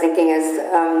what I was thinking is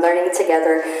learning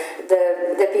together.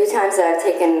 The few times that I've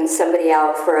taken somebody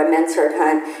out for a mentored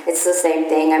hunt, it's the same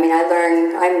thing. I mean, I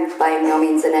learn, I'm by no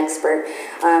means an expert.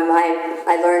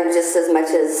 I learn just as much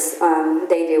as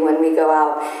they do when we go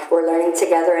out. We're learning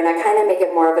together, and I kind of make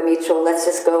it more of a mutual, let's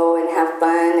just go and have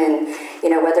fun, and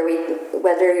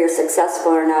whether you're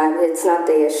successful or not, it's not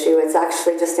the issue. It's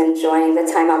actually just enjoying the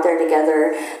time out there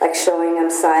together, like showing them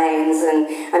signs. And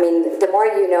I mean, the more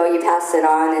you know, you pass it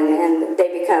on, and they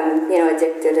become,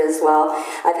 addicted as well.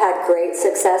 I've had great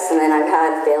success, and then I've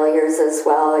had failures as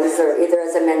well, either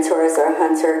as a mentor or as a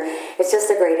hunter. It's just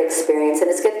a great experience, and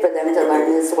it's good for them to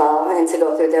learn as well and to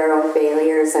go through their own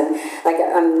failures. And like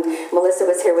Melissa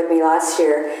was here with me last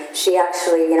year. She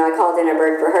actually, I called in a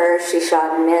bird for her. She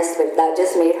shot and missed, but that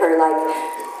just made her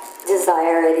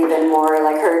desire it even more.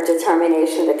 Like her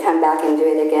determination to come back and do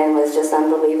it again was just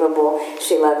unbelievable.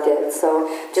 She loved it. So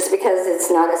just because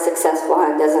it's not a successful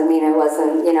hunt doesn't mean it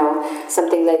wasn't,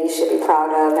 something that you should be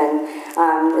proud of. And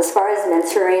as far as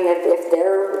mentoring,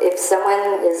 if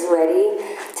someone is ready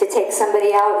to take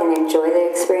somebody out and enjoy the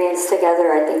experience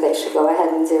together, I think they should go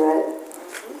ahead and do it.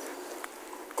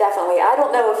 Definitely. I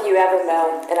don't know if you ever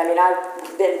know, and I mean,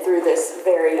 I've been through this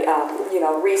very,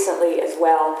 recently as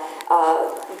well,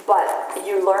 but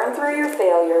you learn through your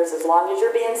failures as long as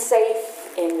you're being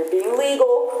safe and you're being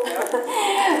legal.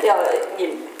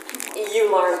 You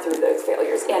learn through those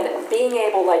failures. And being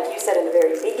able, like you said in the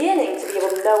very beginning, to be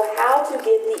able to know how to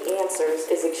give the answers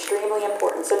is extremely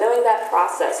important. So knowing that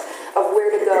process of where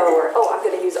to go, or, I'm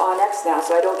going to use OnX now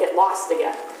so I don't get lost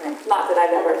again. Not that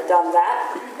I've ever done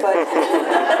that, but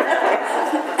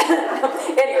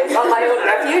anyways, on my own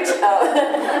refuge.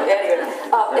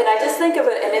 And I just think of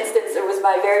an instance, it was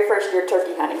my very first year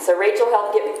turkey hunting. So Rachel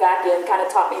helped get me back in, kind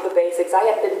of taught me the basics. I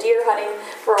had been deer hunting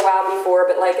for a while before,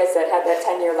 but like I said, had that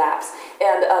 10-year lapse.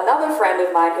 And another friend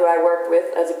of mine who I worked with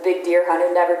as a big deer hunter,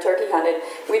 never turkey hunted,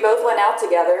 we both went out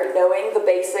together knowing the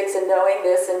basics and knowing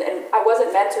this, and I wasn't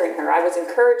mentoring her. I was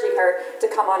encouraging her to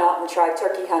come on out and try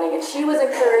turkey hunting, and she was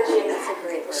encouraging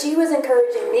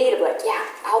me to be like, yeah,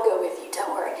 I'll go with you, don't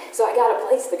worry. So I got a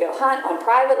place to go hunt on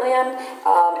private land,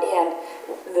 and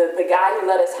the guy who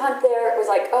let us hunt there was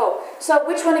like, so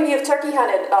which one of you have turkey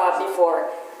hunted before?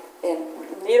 And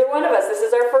neither one of us, this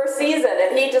is our first season.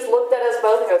 And he just looked at us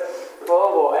both and goes, oh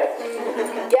boy.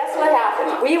 Guess what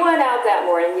happened? We went out that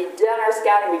morning, we did our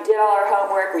scouting, we did all our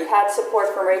homework, we had support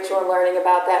from Rachel and learning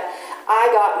about that. I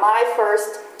got my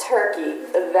first turkey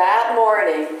that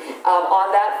morning on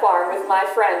that farm with my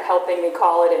friend helping me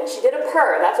call it in. She did a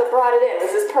purr, that's what brought it in, was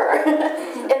this purr.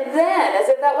 And then, as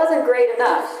if that wasn't great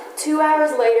enough, 2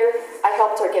 hours later, I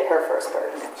helped her get her first bird.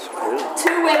 2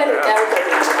 women who never took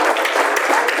it.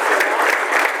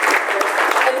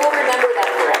 And we'll remember that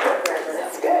forever.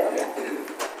 That's good.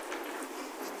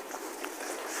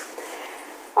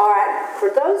 All right, for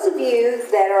those of you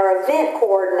that are event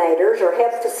coordinators or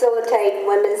help facilitate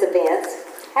women's events,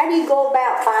 how do you go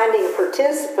about finding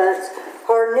participants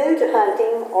who are new to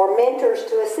hunting or mentors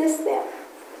to assist them?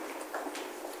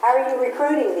 How are you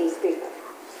recruiting these people?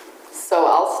 So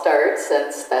I'll start,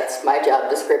 since that's my job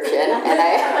description, and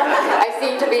I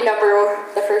seem to be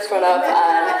the first one up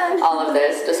on all of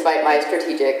this, despite my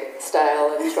strategic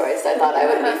style and choice. I thought I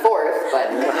would be fourth,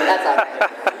 but that's all right.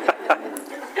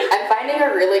 I'm finding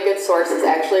a really good source is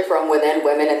actually from within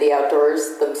women in the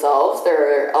outdoors themselves.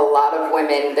 There are a lot of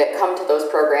women that come to those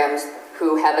programs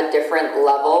who have a different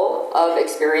level of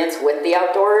experience with the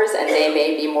outdoors, and they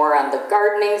may be more on the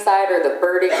gardening side or the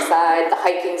birding side, the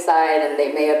hiking side, and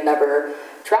they may have never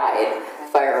tried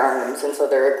firearms, and so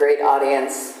they're a great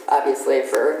audience, obviously,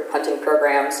 for hunting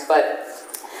programs. But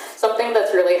something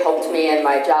that's really helped me in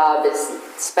my job is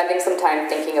spending some time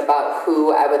thinking about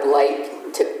who I would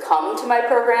like to come to my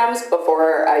programs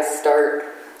before I start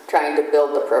trying to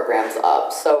build the programs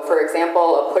up. So for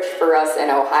example, a push for us in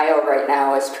Ohio right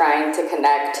now is trying to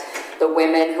connect the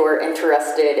women who are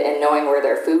interested in knowing where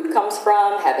their food comes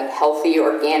from, having healthy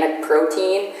organic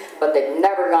protein, but they've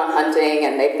never gone hunting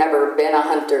and they've never been a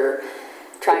hunter.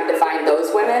 Trying to find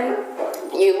those women,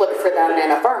 you look for them in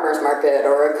a farmer's market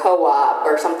or a co-op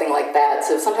or something like that.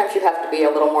 So sometimes you have to be a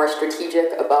little more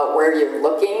strategic about where you're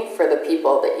looking for the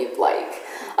people that you'd like.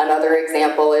 Another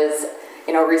example is,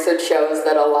 research shows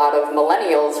that a lot of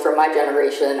millennials from my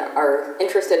generation are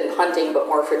interested in hunting, but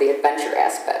more for the adventure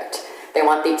aspect. They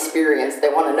want the experience, they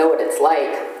want to know what it's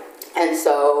like. And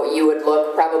so you would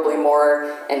look probably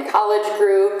more in college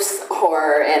groups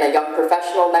or in a young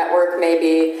professional network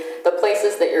maybe. The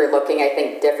places that you're looking, I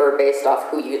think, differ based off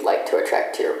who you'd like to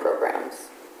attract to your programs.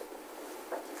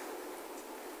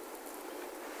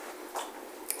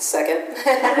 Second.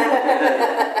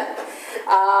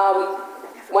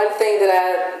 One thing that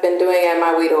I've been doing at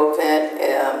my WIDO event,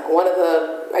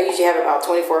 I usually have about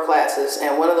 24 classes,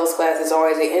 and one of those classes is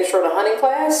always an intro to hunting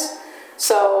class.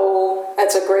 So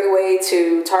that's a great way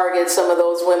to target some of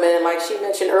those women. And like she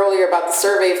mentioned earlier about the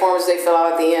survey forms they fill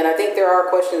out at the end, I think there are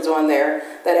questions on there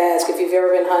that ask if you've ever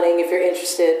been hunting, if you're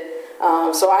interested.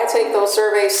 So I take those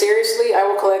surveys seriously. I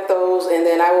will collect those, and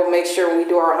then I will make sure when we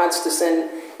do our hunts to send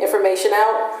information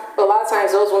out. But a lot of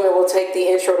times those women will take the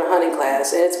intro to hunting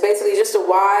class, and it's basically just a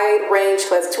wide range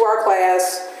class, 2-hour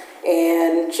class,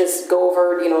 and just go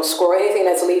over, squirrel, anything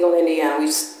that's legal in Indiana. We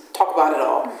just talk about it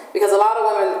all. Because a lot of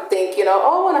women think, oh,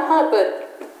 I want to hunt,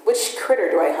 but which critter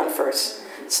do I hunt first?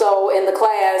 So in the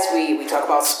class, we talk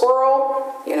about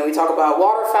squirrel, we talk about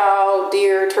waterfowl,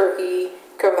 deer, turkey,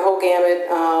 cover the whole gamut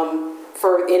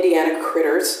for Indiana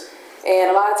critters.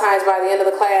 And a lot of times by the end of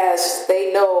the class,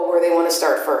 they know where they want to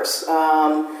start first. A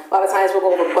lot of times we'll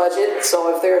go over budget.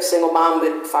 So if they're a single mom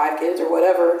with 5 kids or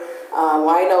whatever,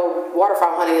 I know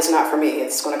waterfowl hunting is not for me.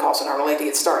 It's going to cost an arm and leg to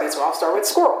get started, so I'll start with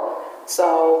squirrel.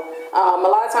 So a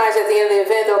lot of times at the end of the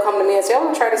event, they'll come to me and say, I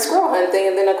want to try the squirrel hunting thing.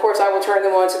 And then, of course, I will turn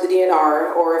them on to the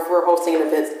DNR, or if we're hosting an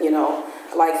event,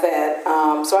 like that.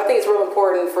 So I think it's real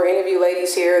important for any of you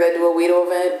ladies here that do a WIDO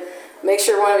event, make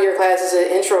sure one of your classes is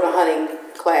an intro to hunting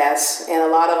class, and a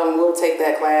lot of them will take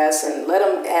that class, and let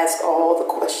them ask all the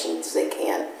questions they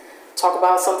can. Talk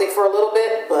about something for a little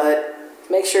bit, but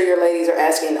make sure your ladies are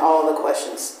asking all the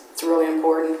questions. It's really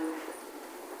important.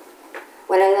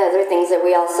 One of the other things that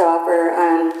we also offer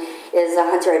is a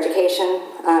hunter education.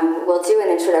 We'll do an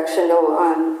introduction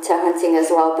to hunting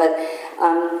as well, but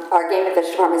our game and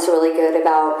fish department's really good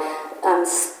about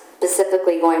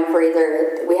specifically going for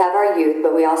either, we have our youth,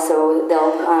 but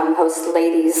they'll host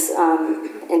ladies'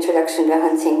 introduction to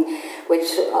hunting,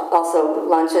 which also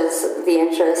launches the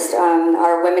interest.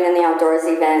 Our Women in the Outdoors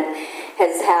event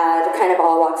has had kind of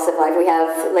all walks of life. We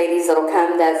have ladies that'll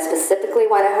come that specifically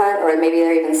want to hunt, or maybe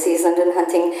they're even seasoned in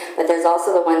hunting, but there's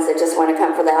also the ones that just want to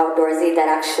come for the outdoorsy that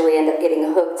actually end up getting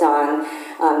hooked on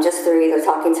just through either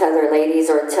talking to other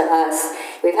ladies or to us.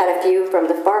 We've had a few from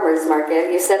the farmers market.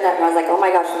 You said that and I was like, oh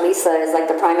my gosh, Lisa is like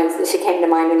the prime, she came to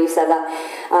mind when you said that.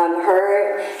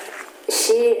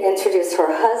 She introduced her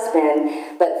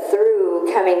husband, but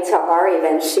through coming to our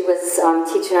event, she was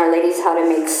teaching our ladies how to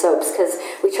make soaps, because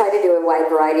we try to do a wide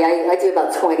variety. I do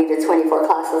about 20 to 24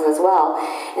 classes as well,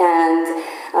 and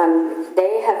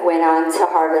they have went on to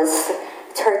harvest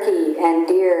turkey and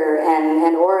deer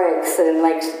and oryx, and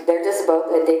like they're just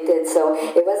both addicted. So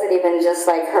it wasn't even just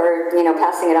like her,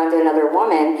 passing it on to another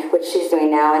woman, which she's doing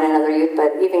now, and another youth,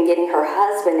 but even getting her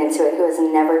husband into it, who has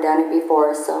never done it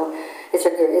before. So it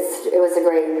was a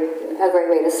great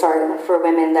way to start for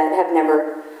women that have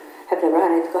never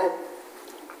hunted. Go ahead.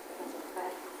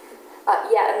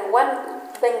 And one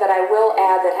thing that I will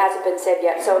add that hasn't been said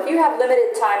yet. So if you have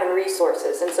limited time and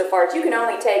resources, insofar as you can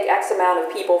only take X amount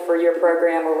of people for your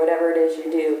program or whatever it is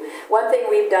you do, one thing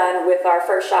we've done with our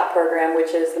First Shot program,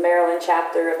 which is the Maryland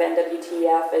chapter of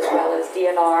NWTF, as well as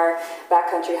DNR,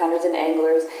 Backcountry Hunters and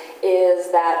Anglers,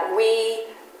 is that we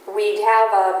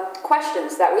have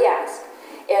questions that we ask.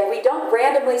 And we don't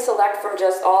randomly select from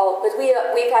just all, because we've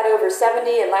had over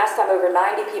 70, and last time over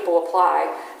 90 people apply.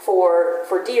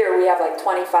 For deer, we have like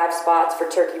 25 spots. For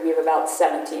turkey, we have about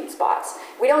 17 spots.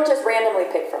 We don't just randomly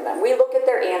pick from them. We look at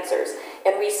their answers,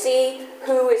 and we see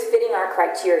who is fitting our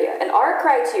criteria. And our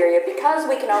criteria, because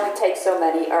we can only take so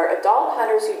many, are adult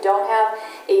hunters who don't have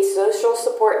a social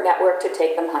support network to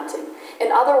take them hunting.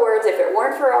 In other words, if it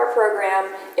weren't for our program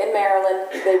in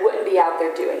Maryland, they wouldn't be out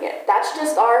there doing it. That's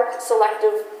just our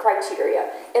selective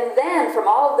criteria. And then from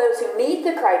all of those who meet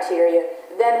the criteria,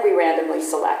 then we randomly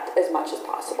select as much as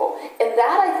possible. And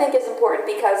that, I think, is important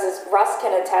because, as Russ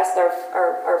can attest, our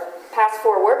past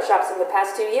 4 workshops in the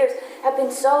past 2 years have been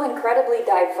so incredibly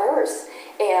diverse,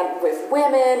 and with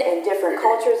women and different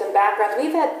cultures and backgrounds.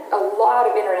 We've had a lot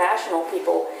of international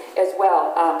people as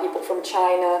well, people from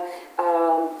China,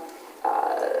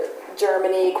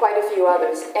 Germany, quite a few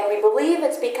others. And we believe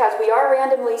it's because we are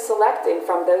randomly selecting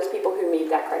from those people who meet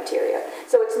that criteria.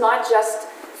 So it's not just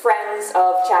friends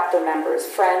of chapter members,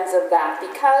 friends of that,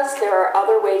 because there are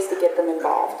other ways to get them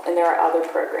involved, and there are other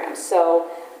programs. So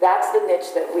that's the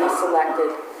niche that we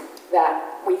selected that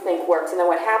we think works. And then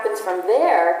what happens from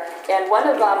there, and one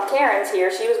of Karen's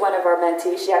here, she was one of our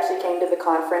mentees. She actually came to the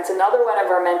conference. Another one of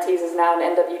our mentees is now an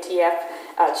NWTF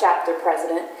chapter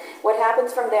president. What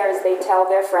happens from there is they tell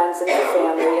their friends and their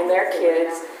family and their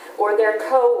kids or their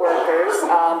co-workers,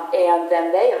 and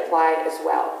then they apply as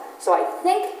well. So I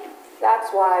think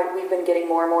that's why we've been getting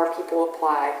more and more people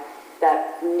apply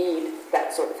that need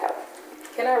that sort of help.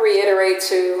 Can I reiterate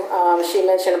too, she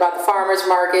mentioned about the farmers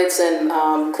markets and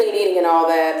clean eating and all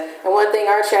that. And one thing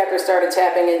our chapter started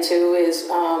tapping into is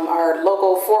our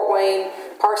local Fort Wayne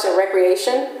Parks and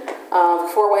Recreation.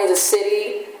 Fort Wayne's a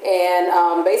city,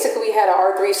 and basically we had an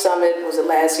R3 summit, was it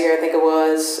last year, I think it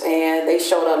was, and they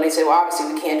showed up and they said, well,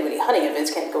 obviously we can't do any hunting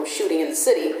events, can't go shooting in the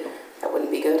city. That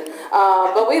wouldn't be good.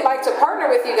 But we'd like to partner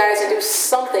with you guys and do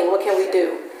something. What can we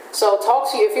do? So talk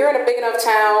to you, if you're in a big enough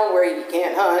town where you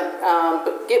can't hunt,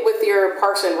 but get with your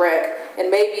Parks and Rec,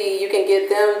 and maybe you can get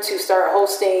them to start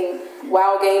hosting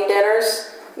wild game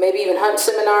dinners, maybe even hunt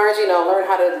seminars, learn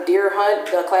how to deer hunt,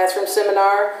 a classroom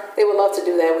seminar. They would love to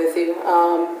do that with you.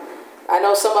 I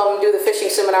know some of them do the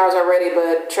fishing seminars already,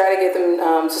 but try to get them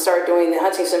to start doing the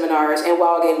hunting seminars and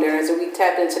wild game dinners. And we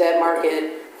tapped into that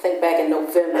market, I think back in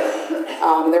November.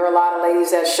 There were a lot of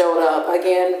ladies that showed up,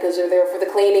 again, because they're there for the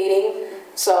clean eating.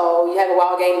 So you have a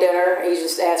wild game dinner, and you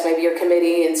just ask maybe your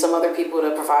committee and some other people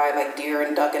to provide like deer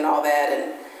and duck and all that.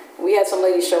 And we had some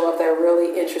ladies show up that are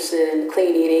really interested in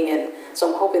clean eating, and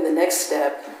so I'm hoping the next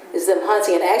step is them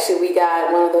hunting. And actually we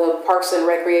got one of the Parks and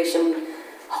Recreation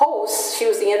hosts, she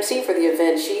was the MC for the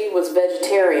event, she was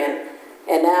vegetarian,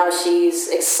 and now she's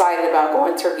excited about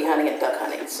going turkey hunting and duck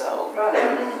hunting. So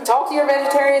talk to your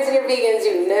vegetarians and your vegans,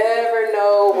 you never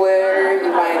know where you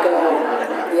might go.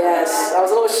 Yes, I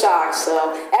was a little shocked.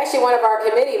 So actually one of our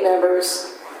committee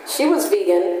members, she was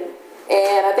vegan,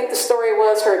 and I think the story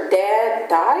was her dad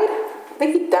died. I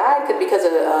think he died because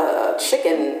a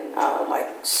chicken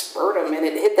spurred him and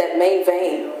it hit that main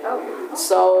vein.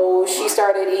 So she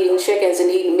started eating chickens and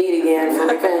eating meat again for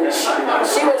revenge.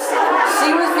 She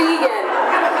was vegan.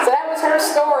 So that was her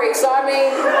story. So I mean,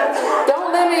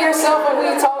 don't limit yourself when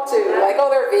you talk to, like,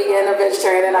 oh, they're vegan, they're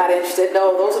vegetarian, they're not interested.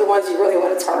 No, those are the ones you really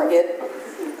want to target.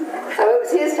 So it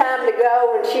was his time to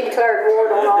go, and she declared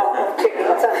war on all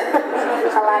chickens.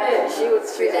 I like it. She was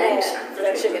mad for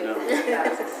that chicken.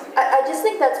 I just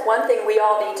think that's one thing we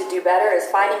all need to do better is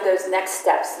finding those next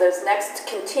steps, those next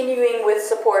continuing with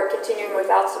support, continuing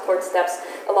without support steps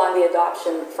along the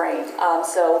adoption frame.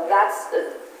 So that's,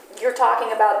 you're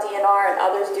talking about DNR and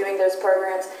others doing those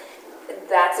programs.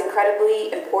 That's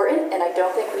incredibly important, and I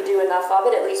don't think we do enough of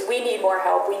it. At least we need more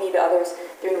help. We need others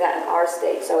doing that in our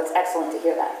state, so it's excellent to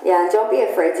hear that. Yeah, and don't be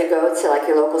afraid to go to like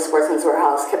your local Sportsman's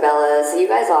Warehouse, Cabela's.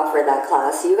 You guys offer that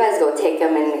class. You guys go take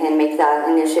them and make that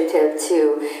initiative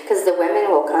too, because the women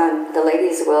will come, the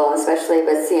ladies will especially,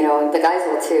 but the guys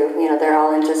will too. They're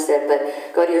all interested. But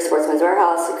go to your Sportsman's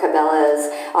Warehouse,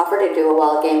 Cabela's, offer to do a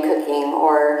wild game cooking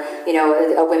or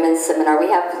a women's seminar.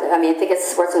 We have, I think it's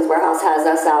Sportsman's Warehouse has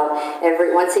us out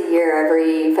once a year,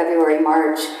 every February,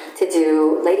 March, to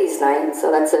do ladies' night.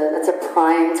 So that's a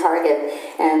prime target,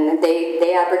 and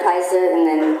they advertise it, and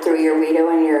then through your WIDO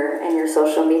and your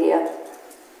social media.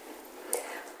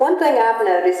 One thing I've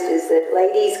noticed is that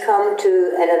ladies come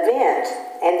to an event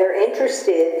and they're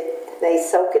interested, they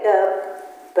soak it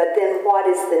up, but then what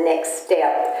is the next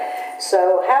step?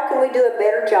 So how can we do a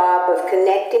better job of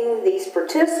connecting these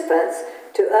participants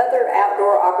to other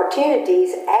outdoor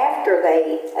opportunities after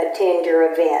they attend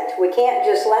your event? We can't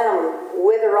just let them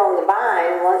wither on the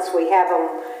vine once we have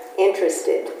them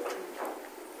interested.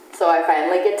 So I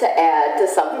finally get to add to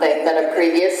something that a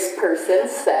previous person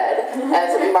said,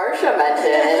 as Marsha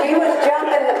mentioned. She was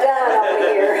jumping the gun over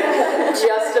here.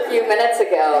 Just a few minutes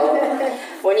ago.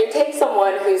 When you take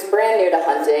someone who's brand new to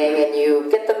hunting and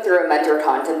you get them through a mentored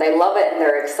hunt and they love it and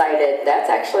they're excited, that's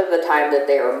actually the time that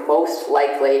they are most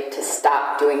likely to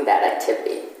stop doing that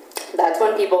activity. That's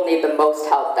when people need the most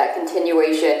help, that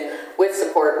continuation with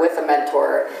support, with a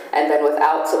mentor, and then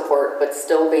without support, but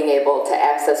still being able to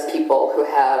access people who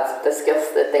have the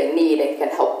skills that they need and can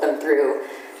help them through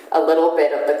a little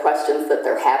bit of the questions that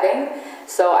they're having.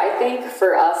 So I think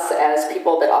for us as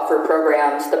people that offer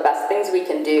programs, the best things we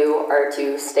can do are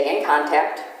to stay in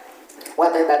contact,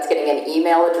 whether that's getting an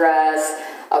email address,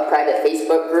 a private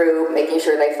Facebook group, making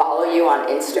sure they follow you on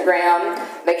Instagram.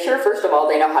 Make sure, first of all,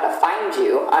 they know how to find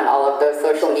you on all of those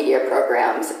social media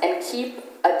programs, and keep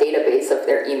a database of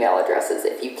their email addresses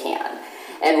if you can.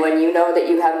 And when you know that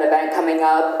you have an event coming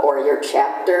up, or your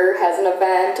chapter has an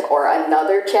event, or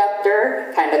another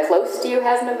chapter kind of close to you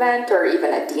has an event, or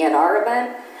even a DNR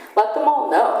event, let them all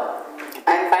know.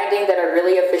 I'm finding that a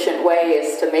really efficient way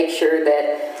is to make sure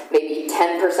that maybe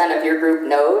 10% of your group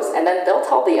knows, and then they'll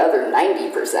tell the other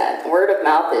 90%. Word of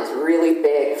mouth is really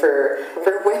big for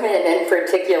women in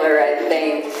particular, I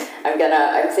think.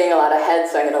 I'm seeing a lot of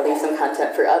heads, so I'm gonna leave some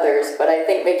content for others, but I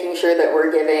think making sure that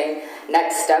we're giving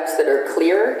next steps that are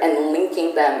clear and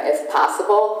linking them, if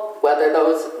possible, whether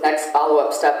those next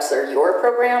follow-up steps are your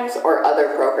programs or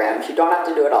other programs. You don't have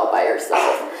to do it all by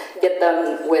yourself. Get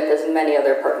them with as many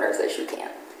other partners as you can.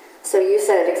 So you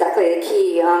said exactly the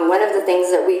key. One of the things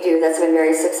that we do that's been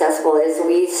very successful is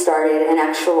we started an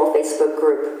actual Facebook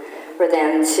group for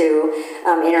them to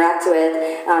interact with.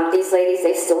 These ladies,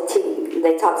 they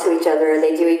talk to each other,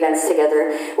 they do events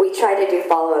together. We try to do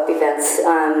follow-up events.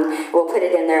 We'll put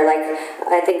it in there, like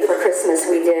I think for Christmas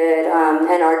we did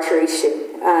an archery shoot.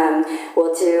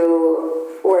 We'll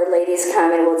do where ladies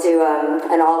come and we'll do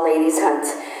an all-ladies hunt.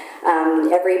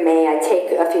 Every May I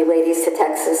take a few ladies to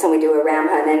Texas and we do a ram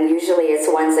hunt, and usually it's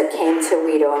ones that came to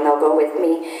Wedo and they'll go with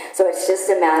me. So it's just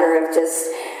a matter of just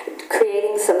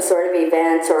creating some sort of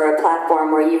event or a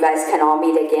platform where you guys can all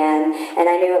meet again. And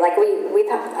I knew, like,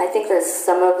 I think there's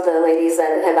some of the ladies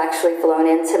that have actually flown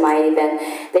into my event.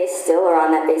 They still are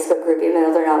on that Facebook group even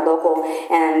though they're not local,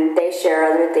 and they share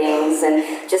other things, and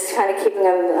just kind of keeping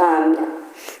them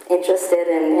interested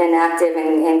and active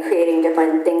and creating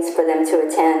different things for them to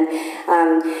attend.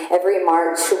 Every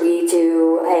March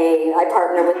I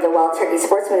partner with the Wild Turkey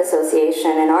Sportsman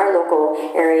Association in our local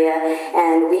area,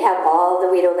 and we have all the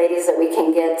Wedo ladies that we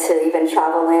can get to even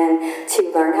travel in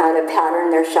to learn how to pattern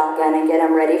their shotgun and get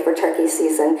them ready for turkey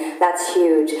season. That's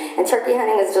huge. And turkey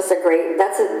hunting is just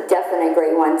that's a definite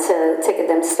great one to get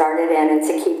them started in and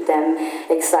to keep them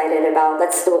excited about.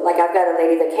 Like I've got a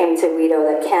lady that came to Wedo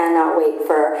that cannot wait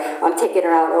for, I'm taking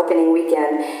her out opening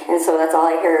weekend, and so that's all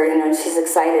I hear, and she's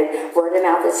excited. Word of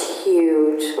mouth is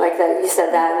huge, like that. You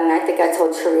said that, and I think I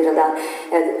told Sharita that.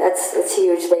 It's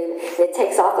huge. It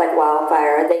takes off like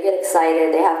wildfire. They get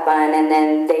excited, they have fun, and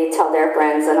then they tell their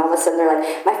friends, and all of a sudden they're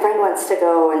like, my friend wants to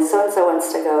go, and so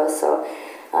wants to go. So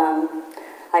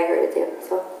I agree with you.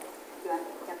 So.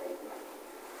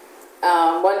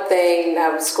 One thing, I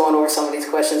was going over some of these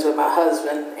questions with my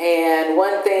husband, and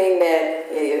one thing that,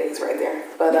 he's right there,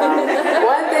 but one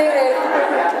thing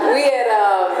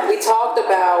that we talked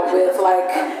about with like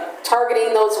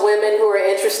targeting those women who are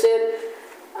interested,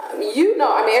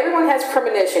 everyone has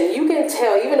premonition. You can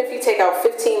tell, even if you take out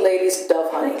 15 ladies dove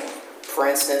hunting, for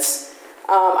instance,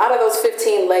 out of those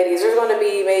 15 ladies, there's going to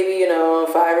be maybe,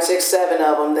 5 or 6, 7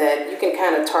 of them that you can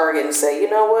kind of target and say, you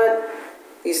know what?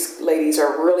 These ladies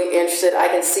are really interested. I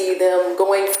can see them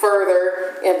going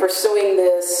further and pursuing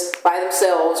this by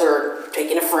themselves or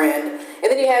taking a friend. And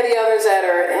then you have the others that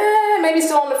are maybe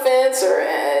still on the fence, or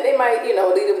they might, need a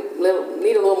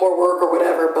little more work or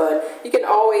whatever. But you can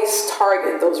always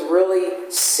target those really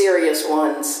serious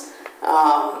ones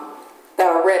that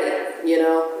are ready,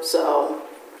 So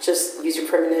just use your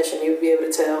premonition. You'll be able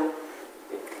to tell.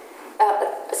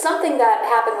 Something that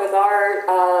happened with our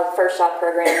First Shot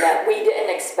program that we didn't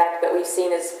expect, but we've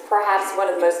seen as perhaps one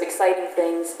of the most exciting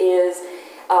things is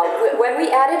when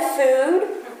we added food,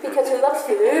 because we love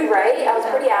food, right? I was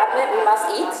pretty adamant we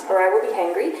must eat or I will be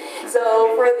hangry.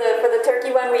 So for the turkey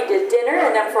one, we did dinner,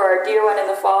 and then for our deer one in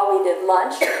the fall, we did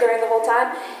lunch during the whole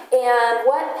time. And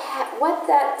what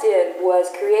that did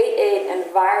was create an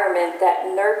environment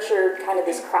that nurtured kind of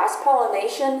this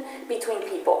cross-pollination between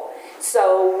people.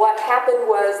 So what happened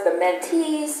was the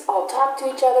mentees all talked to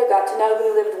each other, got to know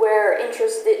who lived where,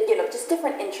 interested, just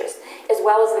different interests, as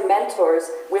well as the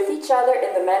mentors with each other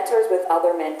and the mentors with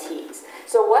other mentees.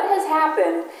 So what has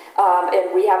happened,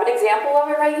 and we have an example of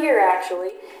it right here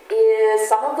actually, is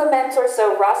some of the mentors,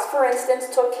 so Russ, for instance,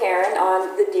 took Karen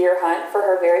on the deer hunt for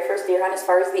her very first deer hunt as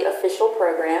far as the official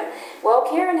program. Well,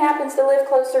 Karen happens to live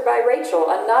closer by Rachel,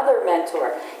 another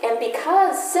mentor. And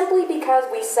simply because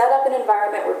we set up an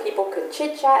environment where people could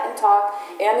chit-chat and talk,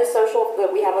 and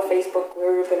we have a Facebook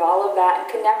group and all of that, and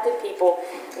connected people,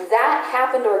 that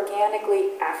happened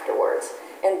organically afterwards.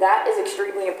 And that is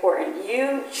extremely important.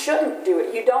 You shouldn't do it.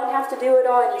 You don't have to do it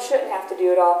all, and you shouldn't have to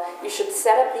do it all. You should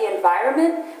set up the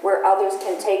environment where others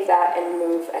can take that and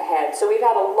move ahead. So we've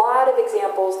had a lot of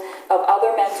examples of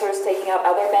other mentors taking out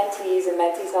other mentees and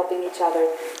mentees helping each other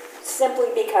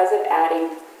simply because of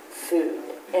adding food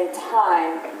and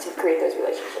time to create those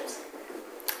relationships.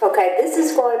 Okay, this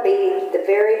is going to be the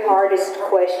very hardest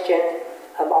question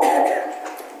of all.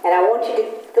 And I want you to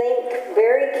think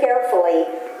very carefully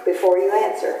before you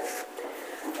answer.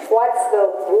 What's the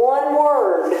one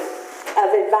word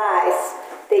of advice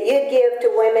that you'd give to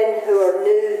women who are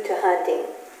new to hunting?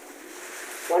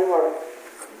 One word.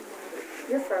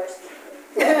 You're first.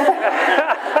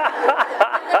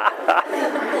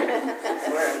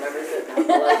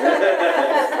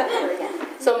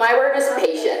 So my word is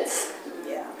patience.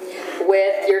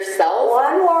 With yourself.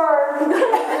 One word.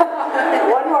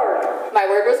 One word. My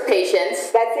word was patience.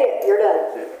 That's it. You're done.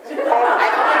 You get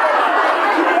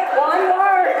one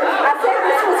word. I said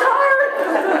this was hard.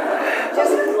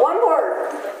 Just one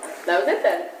it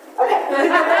then. Okay.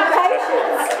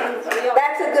 Patience.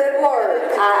 That's a good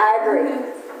word. I agree.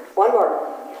 One word.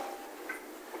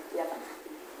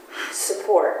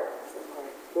 Support.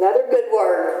 Another good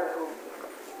word.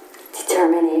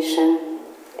 Determination.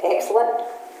 Excellent.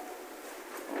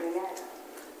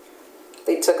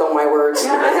 They took all my words.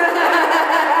 How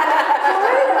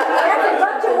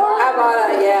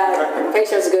about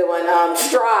patience is a good one.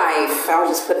 Strive. I'll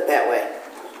just put it that way.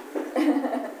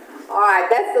 All right,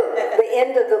 that's the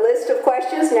end of the list of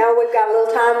questions. Now we've got a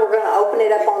little time. We're going to open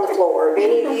it up on the floor. If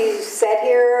any of you sat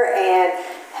here and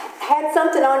had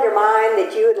something on your mind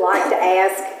that you would like to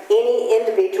ask any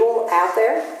individual out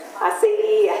there, I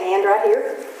see a hand right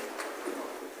here.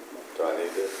 Do I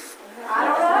need this? I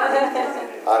don't know.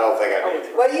 I don't think I need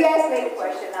it. Well, you asked me the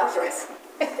question. I'll address.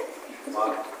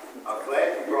 I'm glad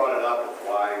you brought it up with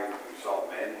why you saw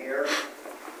men here.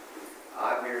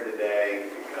 I'm here today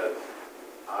because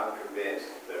I'm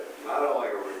convinced that not only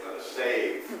are we going to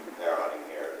save their hunting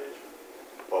heritage,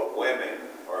 but women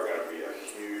are going to be a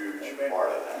huge part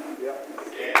of that. Yep.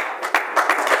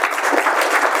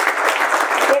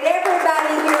 Did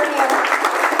everybody hear him?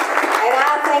 And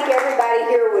I think everybody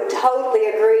here would totally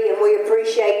agree, and we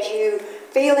appreciate you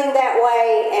feeling that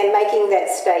way and making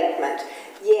that statement.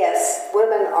 Yes,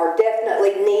 women are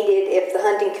definitely needed if the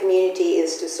hunting community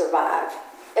is to survive.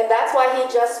 And that's why he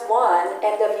just won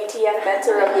NWTF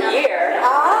Mentor of the Year.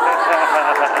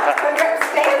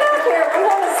 Stand up here. We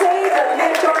want to see the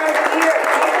Mentor of the Year.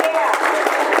 Yeah.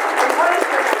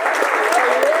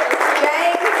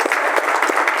 James.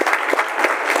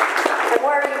 And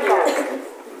where are you from?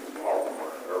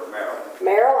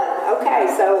 Maryland. Okay,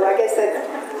 so I guess that's...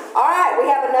 All right, we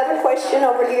have another question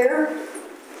over here.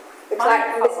 Looks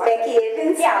like Miss Becky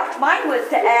Evans. Yeah, mine was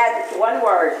to add one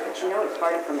word, but you know it's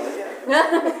hard for me.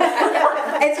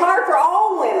 It's hard for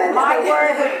all women. My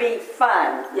word would be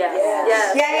fun. Yes.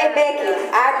 Yes. Yeah, Becky.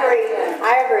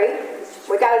 I agree.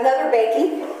 We got another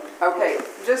Becky. Okay,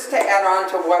 just to add on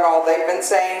to what all they've been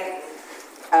saying,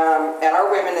 at our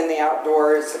Women in the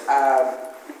Outdoors,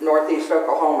 Northeast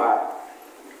Oklahoma,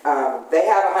 they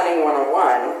have a hunting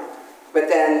 101. But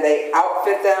then they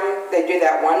outfit them, they do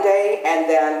that one day, and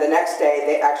then the next day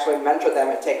they actually mentor them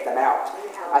and take them out.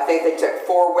 I think they took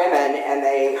 4 women and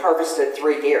they harvested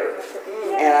 3 deer.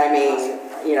 And I mean,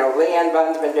 you know, Leanne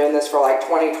Bunn's been doing this for like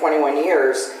 20, 21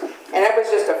 years, and it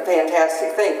was just a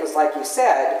fantastic thing, because like you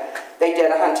said, they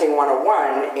did a hunting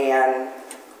 101 and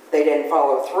they didn't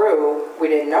follow through. We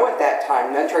didn't know at that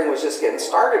time. Mentoring was just getting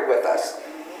started with us.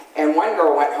 And one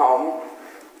girl went home,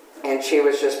 and she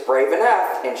was just brave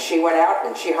enough, and she went out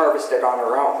and she harvested on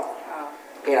her own.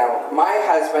 You know, my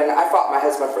husband, I fought my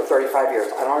husband for 35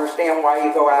 years. I don't understand why you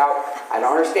go out. I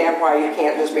don't understand why you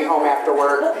can't just be home after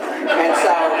work. And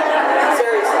so,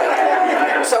 seriously.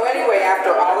 So anyway,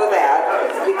 after all of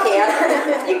that,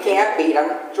 you can't beat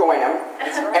him, join him.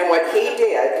 And what he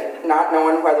did, not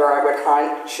knowing whether I would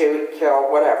hunt, shoot,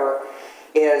 kill, whatever,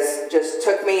 is just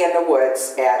took me in the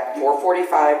woods at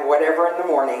 4:45, whatever in the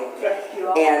morning,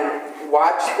 and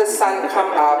watched the sun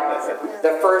come up,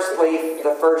 the first leaf,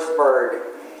 the first bird,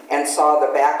 and saw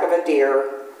the back of a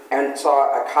deer, and saw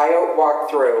a coyote walk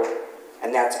through,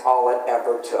 and that's all it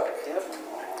ever took.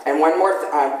 And one more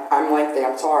I'm lengthy,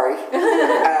 I'm sorry.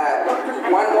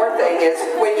 One more thing is,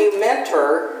 when you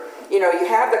mentor, you know, you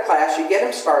have the class, you get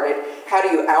them started, how do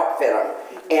you outfit them?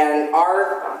 And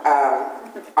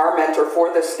our mentor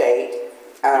for the state,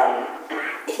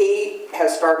 he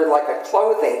has started like a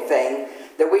clothing thing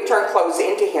that we turn clothes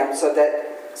into him so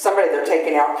that somebody they're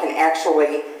taking out can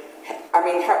actually, I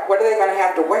mean, what are they going to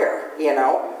have to wear, you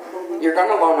know? You're going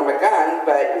to loan them a gun,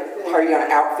 but how are you going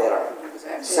to outfit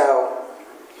them? So...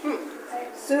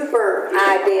 Super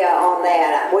idea on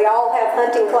that. We all have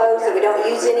hunting clothes that we don't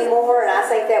use anymore, and I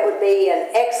think that would be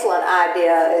an excellent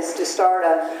idea, is to start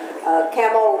a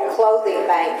camo clothing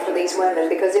bank for these women,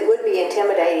 because it would be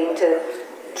intimidating to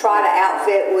try to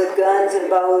outfit with guns and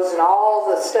bows and all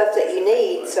the stuff that you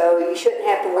need, so you shouldn't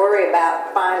have to worry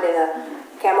about finding a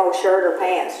camo shirt or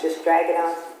pants. Just drag it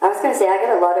on. I was going to say, I get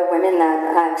a lot of women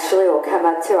that actually will come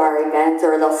up to our event,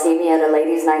 or they'll see me at a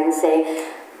ladies' night and say,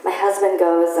 my husband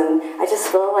goes, and I just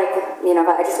feel like, you know,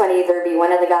 I just want to either be one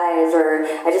of the guys, or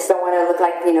I just don't want to look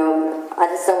like, you know, I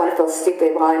just don't want to feel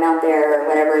stupid while I'm out there, or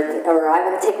whatever, or I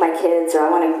want to take my kids, or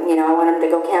I want to, you know, I want them to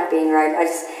go camping, or I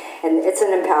just, and it's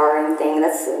an empowering thing.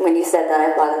 That's, when you said that,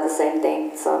 I thought of the same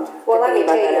thing. So, well, let me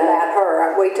tell you about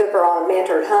her. We took her on a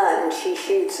mentored hunt, and she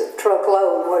shoots a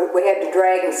truckload. We had to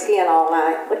drag and skin all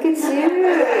night. Look at you.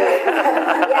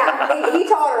 Yeah, he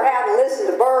taught her how to listen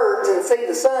to birds and see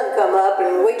the sun come up,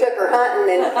 and we took her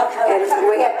hunting, and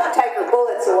we had to take her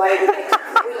bullets away.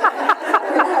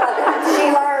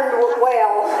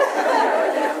 well.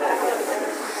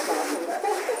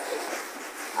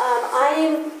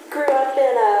 I grew up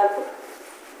in a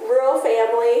rural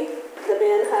family. The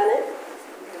men hunted.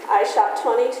 I shot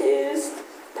 22s,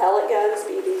 pellet guns,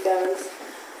 BB guns.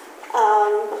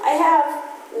 I have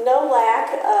no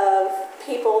lack of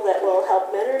people that will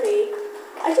help mentor me.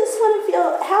 I just want to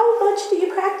feel, how much do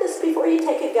you practice before you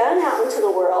take a gun out into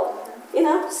the world? You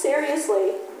know,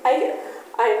 seriously.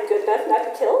 I'm good enough not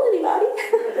to kill anybody.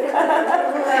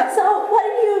 So what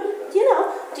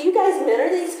do you guys mentor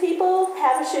these people,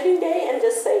 have a shooting day, and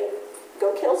just say,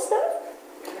 go kill stuff?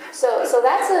 So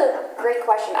that's a great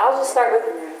question. I'll just start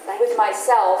with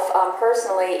myself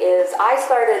personally. Is I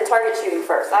started target shooting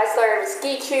first. I started with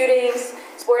skeet shootings,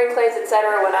 sporting clays,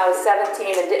 etc. when I was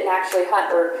 17 and didn't actually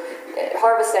hunt or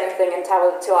harvest anything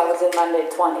until I was in my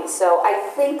mid-20s. So I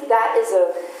think that is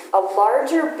a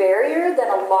larger barrier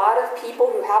than a lot of people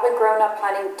who haven't grown up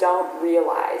hunting don't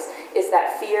realize, is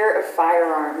that fear of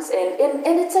firearms. And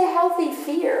it's a healthy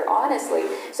fear, honestly.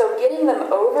 So getting them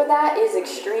over that is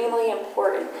extremely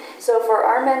important. So for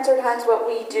our mentored hunts, what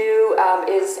we do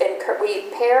is we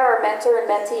pair our mentor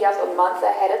and mentee up a month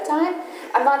ahead of time.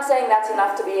 I'm not saying that's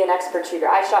enough to be an expert shooter.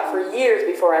 I shot for years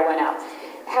before I went out.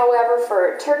 However,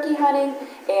 for turkey hunting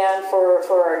and for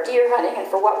our deer hunting and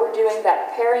for what we're doing,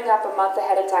 that pairing up a month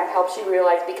ahead of time helps you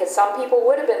realize, because some people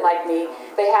would have been like me,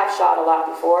 they have shot a lot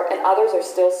before, and others are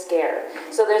still scared.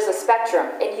 So there's a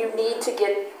spectrum, and you need to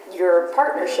get your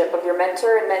partnership of your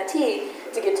mentor and mentee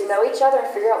to get to know each other and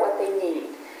figure out what they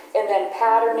need. And then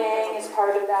patterning is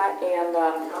part of that, and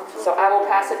so I will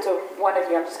pass it to one of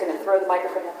you. I'm just going to throw the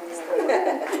microphone up.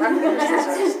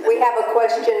 We have a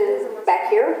question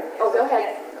back here. Oh, go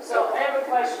ahead. So I have a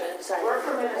question. We're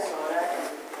from Minnesota,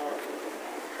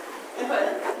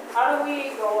 but how do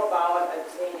we go about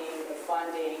obtaining the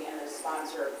funding and the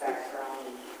sponsor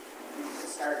background to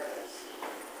start this?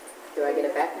 Do I get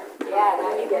it back now? Yeah,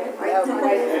 now you get it.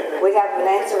 We have an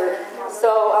answer.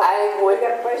 So I would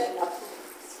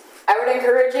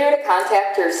encourage you to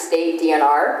contact your state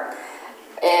DNR.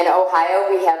 In Ohio,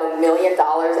 we have $1 million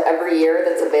every year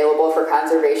that's available for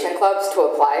conservation clubs to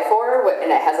apply for,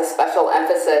 and it has a special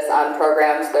emphasis on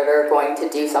programs that are going to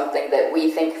do something that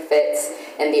we think fits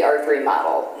in the archery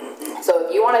model. So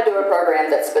if you want to do a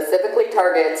program that specifically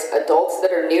targets adults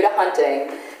that are new to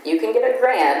hunting, you can get a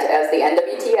grant as the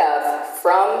NWTF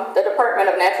from the Department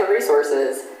of Natural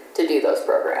Resources to do those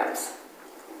programs.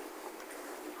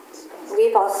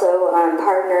 We've also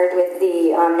partnered with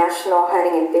the National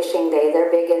Hunting and Fishing Day. They're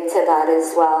big into that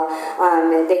as well.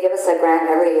 They give us a grant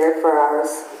every year for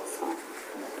ours.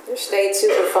 Your state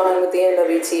super fund with the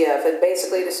NWTF. And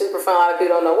basically the super fund, a lot of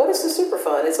people don't know, what is the super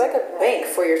fund? It's like a bank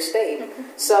for your state.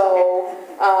 So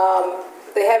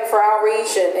they have it for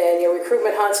outreach and your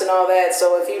recruitment hunts and all that.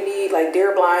 So if you need like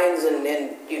deer blinds and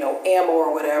ammo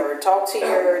or whatever, talk to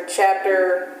your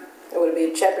chapter. It would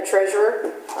be a chapter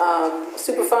treasurer,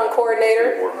 super fund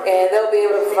coordinator, and they'll be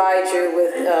able to provide you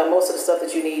with most of the stuff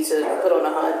that you need to put on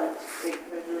a hunt.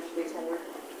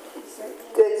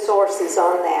 Good sources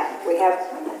on that. We have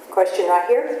a question right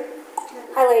here.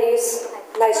 Hi, ladies.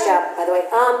 Nice job, by the way.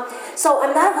 So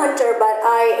I'm not a hunter, but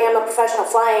I am a professional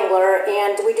fly angler,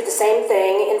 and we do the same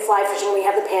thing in fly fishing. We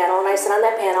have the panel, and I sit on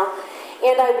that panel.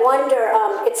 And I wonder,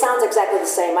 it sounds exactly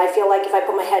the same. I feel like if I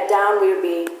put my head down, we would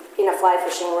be in a fly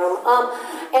fishing room.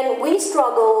 And we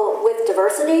struggle with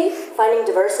diversity, finding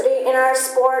diversity in our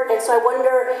sport. And so I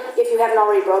wonder if you haven't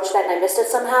already broached that and I missed it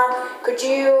somehow. Could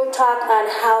you talk on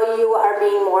how you are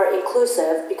being more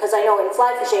inclusive? Because I know in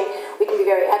fly fishing, we can be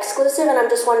very exclusive, and I'm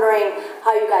just wondering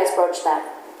how you guys broach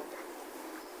that.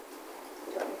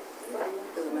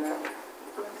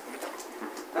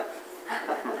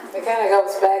 It kind of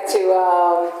goes back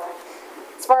to,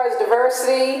 as far as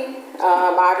diversity,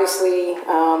 obviously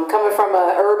coming from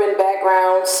an urban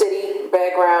background, city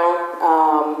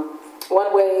background,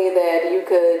 one way that you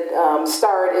could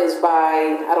start is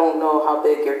by, I don't know how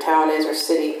big your town is or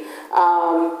city,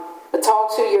 but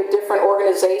talk to your different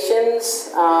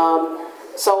organizations.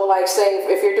 So like say,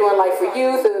 if you're doing like for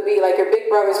youth, it would be like your big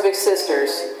brothers, big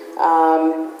sisters.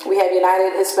 We have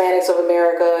United Hispanics of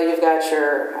America, you've got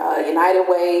your United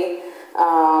Way,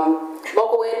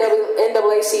 local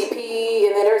NAACP,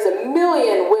 and then there's a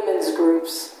million women's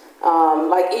groups,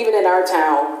 like even in our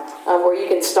town, where you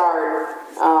can start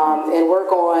and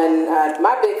work on,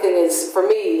 my big thing is, for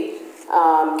me,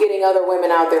 getting other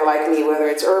women out there like me, whether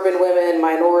it's urban women,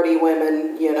 minority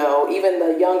women, even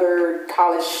the younger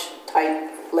college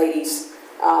type ladies.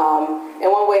 And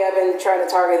one way I've been trying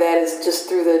to target that is just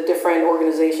through the different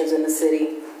organizations in the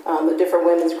city, the different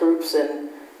women's groups and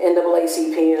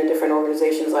NAACP and different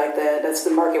organizations like that. That's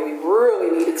the market we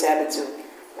really need to tap into,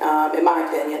 in my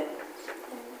opinion.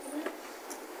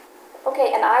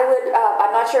 Okay, and I would, I'm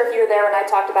not sure if you were there when I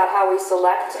talked about how we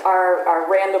select our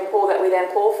random pool that we then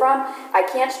pull from. I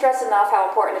can't stress enough how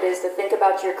important it is to think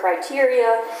about your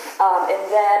criteria and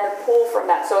then pull from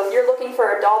that. So if you're looking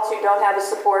for adults who don't have a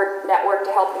support network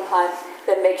to help them hunt,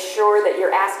 then make sure that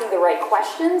you're asking the right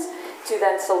questions to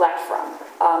then select from.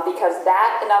 Because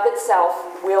that in of itself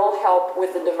will help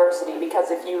with the diversity. Because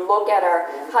if you look at our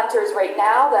hunters right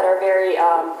now that are very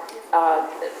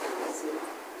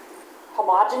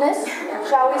homogenous,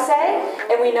 shall we say,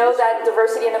 and we know that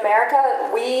diversity in America,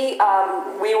 we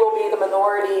will be the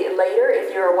minority later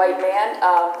if you're a white man.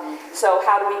 So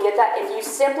how do we get that? If you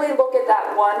simply look at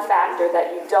that one factor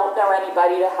that you don't know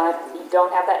anybody to hunt, you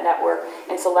don't have that network,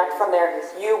 and select from there,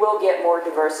 you will get more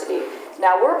diversity.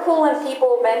 Now we're pulling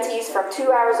people, mentees from 2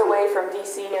 hours away from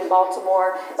DC and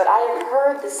Baltimore, but I have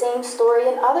heard the same story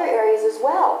in other areas as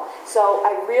well. So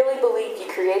I really believe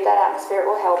you create that atmosphere, it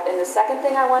will help. And the second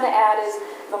thing I want to add is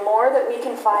the more that we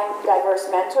can find diverse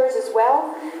mentors as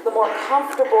well, the more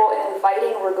comfortable and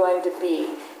inviting we're going to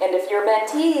be. And if your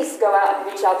mentees go out and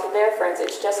reach out to their friends,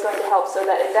 it's just going to help so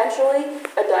that eventually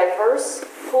a diverse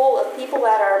pool of people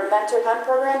that are mentored hunt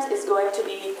programs is going to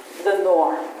be the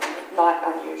norm, not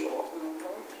unusual.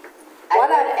 I would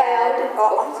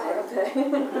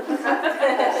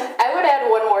add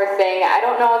one more thing. I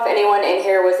don't know if anyone in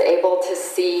here was able to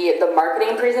see the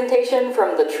marketing presentation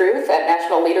from The Truth at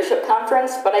National Leadership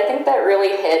Conference, but I think that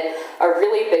really hit a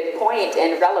really big point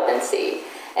in relevancy.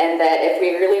 And that if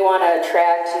we really want to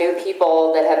attract new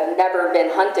people that have never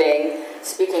been hunting,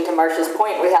 speaking to Marcia's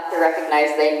point, we have to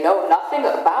recognize they know nothing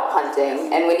about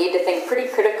hunting, and we need to think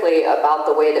pretty critically about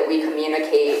the way that we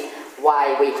communicate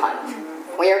why we hunt.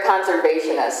 We are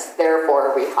conservationists,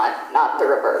 therefore we hunt, not the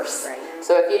reverse. Right.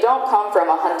 So if you don't come from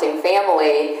a hunting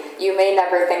family, you may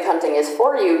never think hunting is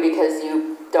for you because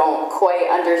you don't quite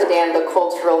understand the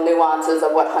cultural nuances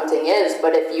of what hunting is.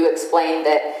 But if you explain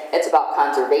that it's about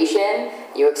conservation,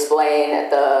 you explain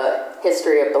the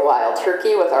history of the wild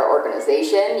turkey with our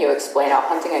organization, you explain how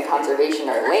hunting and conservation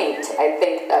are linked, I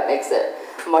think that makes it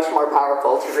much more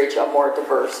powerful to reach a more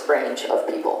diverse range of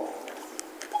people.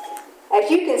 As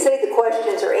you can see, the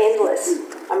questions are endless.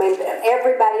 I mean,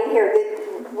 everybody in here,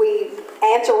 we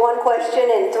answer one question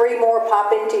and 3 more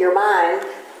pop into your mind.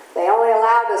 They only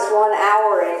allowed us 1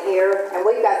 hour in here, and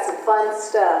we've got some fun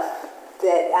stuff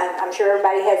that I'm sure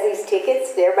everybody has these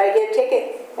tickets. Did everybody get a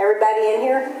ticket? Everybody in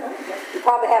here? You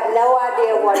probably have no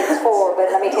idea what it's for, but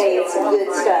let me tell you, it's some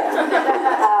good stuff.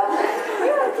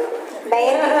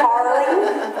 Mandy Carling.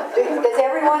 Does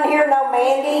everyone here know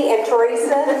Mandy and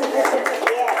Teresa?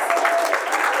 Yes.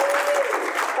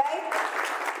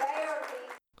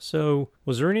 So,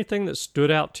 was there anything that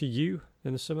stood out to you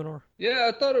in the seminar?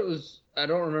 Yeah, I thought it was, I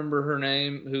don't remember her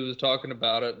name who was talking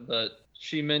about it, but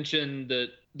she mentioned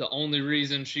that the only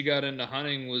reason she got into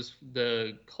hunting was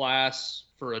the class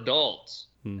for adults.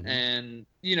 Mm-hmm. And,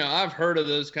 you know, I've heard of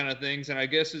those kind of things, and I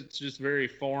guess it's just very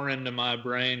foreign to my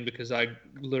brain because I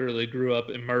literally grew up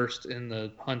immersed in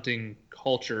the hunting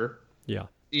culture. Yeah.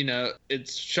 You know,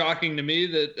 it's shocking to me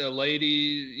that a lady,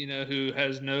 you know, who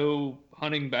has no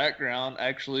hunting background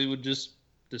actually would just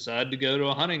decide to go to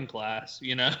a hunting class,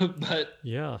 you know, but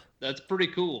yeah, that's pretty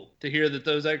cool to hear that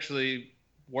those actually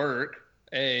work,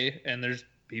 and there's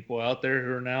people out there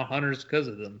who are now hunters because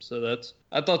of them. So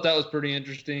I thought that was pretty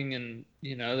interesting, and,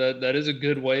 you know, that is a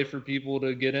good way for people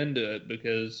to get into it,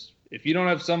 because if you don't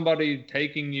have somebody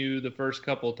taking you the first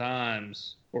couple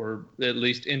times, or at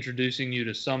least introducing you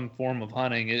to some form of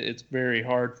hunting, it's very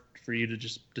hard for you to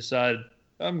just decide,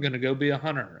 I'm going to go be a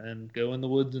hunter and go in the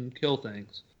woods and kill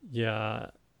things.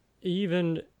 Yeah.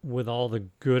 Even with all the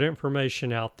good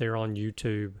information out there on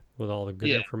YouTube, with all the good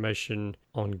information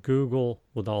on Google,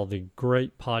 with all the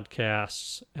great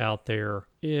podcasts out there,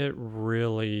 it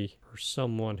really, for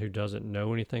someone who doesn't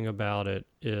know anything about it,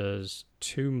 is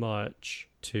too much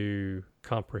to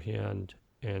comprehend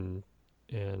and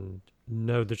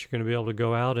know that you're going to be able to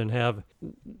go out and have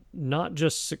not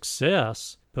just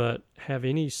success, but have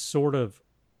any sort of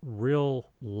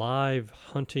real live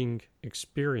hunting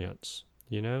experience,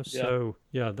 you know? Yeah. So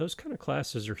yeah, those kind of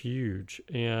classes are huge.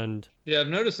 And yeah, I've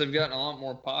noticed they've gotten a lot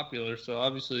more popular, so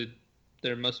obviously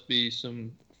there must be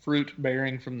some fruit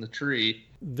bearing from the tree.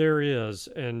 There is.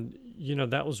 And you know,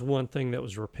 that was one thing that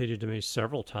was repeated to me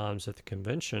several times at the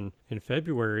convention in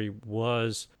February,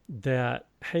 was that,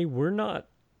 hey, we're not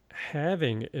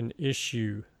having an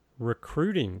issue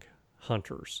recruiting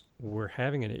hunters. We're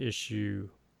having an issue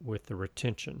with the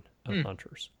retention of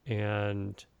hunters.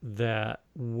 And that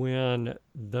when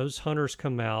those hunters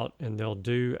come out and they'll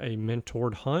do a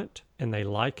mentored hunt and they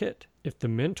like it, if the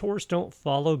mentors don't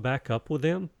follow back up with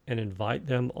them and invite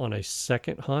them on a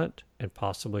second hunt and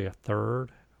possibly a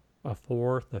third, a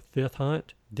fourth, a fifth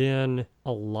hunt, then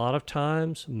a lot of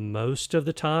times, most of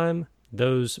the time,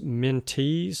 those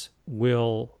mentees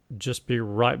will just be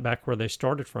right back where they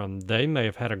started from. They may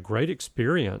have had a great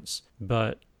experience,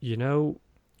 but, you know,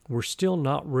 we're still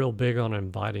not real big on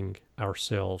inviting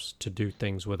ourselves to do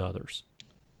things with others.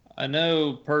 I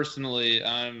know personally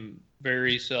I'm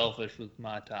very selfish with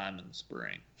my time in the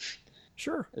spring.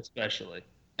 Sure. Especially.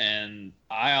 And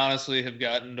I honestly have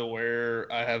gotten to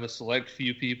where I have a select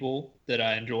few people that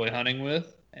I enjoy hunting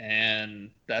with,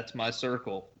 and that's my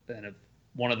circle. And if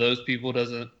one of those people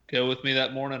doesn't go with me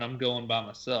that morning, I'm going by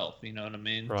myself. You know what I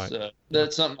mean? Right. So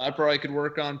that's something I probably could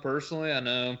work on personally.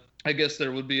 I guess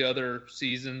there would be other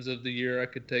seasons of the year I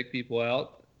could take people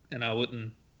out, and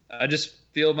I just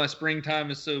feel my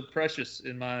springtime is so precious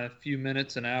in my few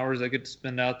minutes and hours I get to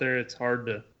spend out there. It's hard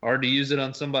to use it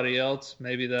on somebody else.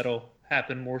 Maybe that'll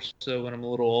happen more so when I'm a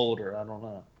little older. I don't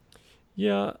know.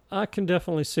 Yeah, I can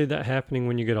definitely see that happening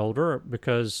when you get older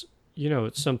because, you know,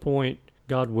 at some point,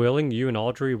 God willing, you and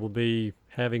Audrey will be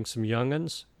having some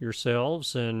young'uns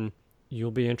yourselves, and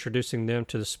you'll be introducing them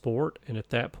to the sport. And at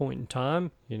that point in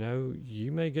time, you know,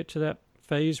 you may get to that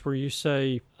phase where you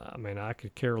say, I mean, I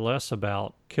could care less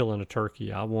about killing a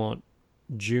turkey. I want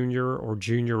junior or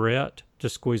juniorette to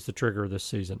squeeze the trigger this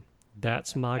season.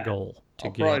 That's my goal.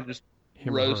 I'll probably just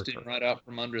roast him right out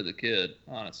from under the kid,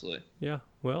 honestly. Yeah,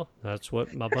 well, that's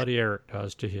what my buddy Eric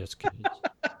does to his kids.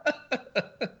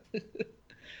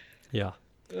 Yeah.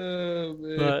 Oh,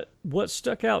 man. But what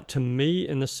stuck out to me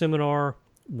in the seminar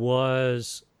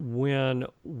was when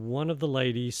one of the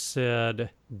ladies said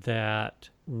that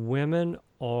women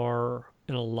are,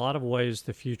 in a lot of ways,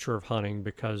 the future of hunting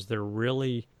because they're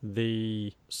really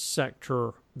the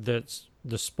sector that's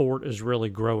the sport is really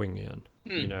growing in.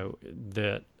 You know,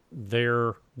 that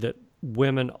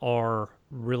women are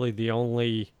really the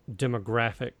only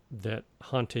demographic that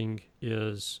hunting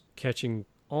is catching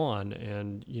on,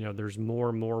 and you know there's more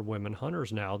and more women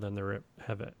hunters now than there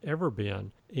have ever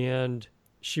been. And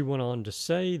she went on to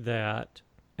say that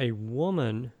a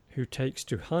woman who takes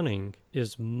to hunting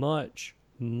is much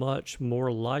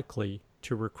more likely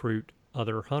to recruit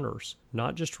other hunters,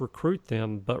 not just recruit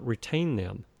them but retain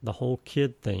them, the whole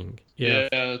kid thing. Yeah,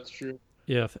 that's true.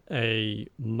 If a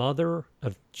mother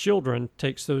of children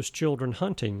takes those children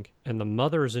hunting and the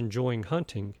mother is enjoying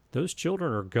hunting, those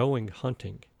children are going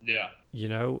hunting. Yeah. You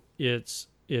know, it's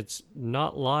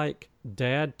not like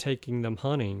dad taking them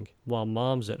hunting while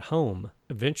mom's at home.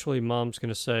 Eventually, mom's going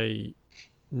to say,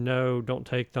 no, don't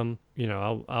take them. You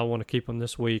know, I want to keep them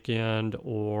this weekend.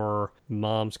 Or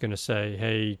mom's going to say,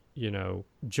 hey, you know,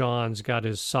 John's got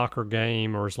his soccer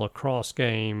game or his lacrosse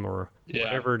game or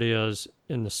whatever it is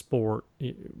in the sport,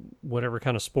 whatever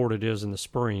kind of sport it is in the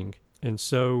spring. And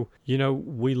so, you know,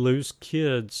 we lose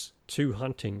kids to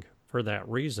hunting for that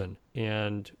reason.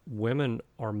 And women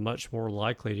are much more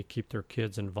likely to keep their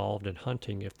kids involved in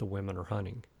hunting if the women are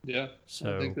hunting. Yeah,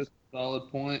 so, I think that's a solid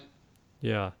point.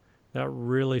 Yeah, that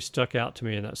really stuck out to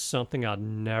me, and that's something I'd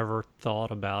never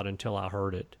thought about until I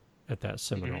heard it at that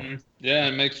seminar. Mm-hmm. Yeah,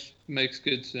 it makes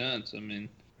good sense. I mean,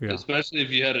 especially if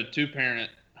you had a two-parent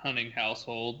hunting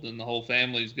household, then the whole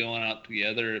family's going out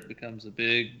together. It becomes a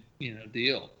big, you know,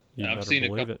 deal. And I've seen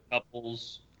a couple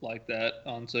couples like that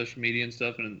on social media and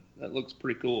stuff, and that looks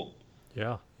pretty cool.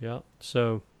 Yeah.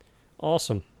 So,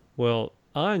 awesome. Well,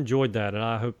 I enjoyed that, and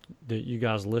I hope that you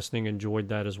guys listening enjoyed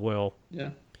that as well. Yeah.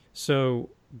 So,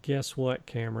 guess what,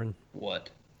 Cameron? What?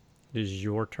 It is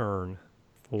your turn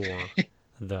for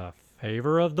the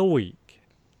favor of the week.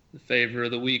 The favor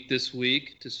of the week this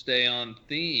week, to stay on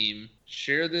theme,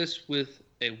 share this with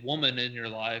a woman in your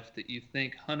life that you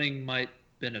think hunting might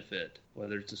benefit,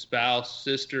 whether it's a spouse,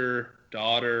 sister,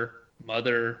 daughter,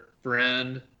 mother,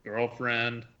 friend,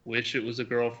 girlfriend, wish it was a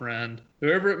girlfriend,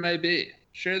 whoever it may be.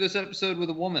 Share this episode with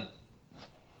a woman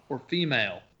or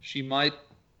female. She might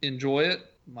enjoy it,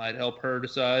 might help her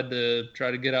decide to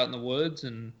try to get out in the woods,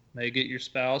 and may get your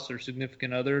spouse or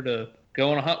significant other to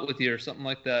go on a hunt with you or something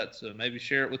like that. So maybe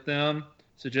share it with them,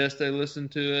 suggest they listen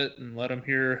to it, and let them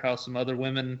hear how some other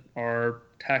women are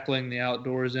tackling the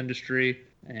outdoors industry.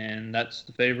 And that's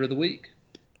the favor of the week.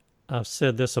 I've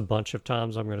said this a bunch of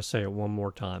times. I'm going to say it one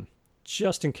more time,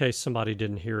 just in case somebody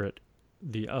didn't hear it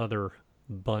the other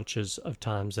bunches of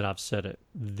times that I've said it.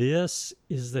 This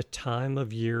is the time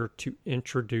of year to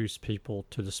introduce people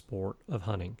to the sport of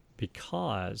hunting,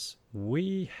 because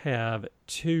we have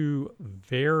two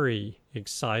very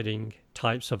exciting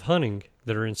types of hunting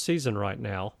that are in season right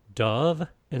now, dove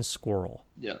and squirrel.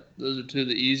 Yeah, those are two of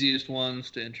the easiest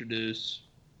ones to introduce.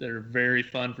 They're very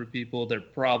fun for people. They're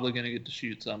probably going to get to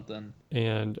shoot something.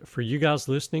 And for you guys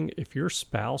listening, if your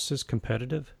spouse is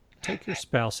competitive, take your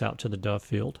spouse out to the dove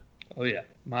field. Oh, yeah.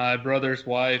 My brother's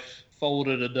wife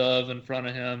folded a dove in front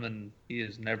of him, and he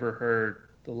has never heard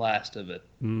the last of it.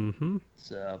 Mm-hmm.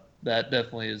 So that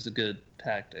definitely is a good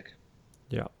tactic.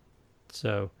 Yeah.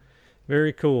 So,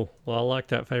 very cool. Well, I like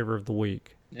that favor of the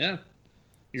week. Yeah.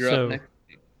 You're up next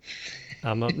week.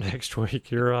 I'm up next week.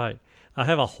 You're right. I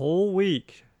have a whole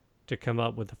week to come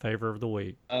up with the favor of the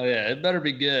week. Oh, yeah. It better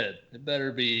be good. It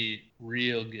better be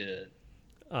real good.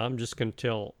 I'm just going to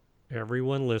tell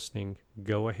everyone listening,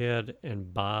 go ahead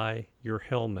and buy your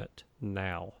helmet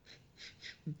now.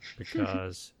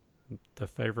 Because the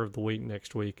favor of the week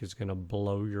next week is going to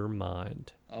blow your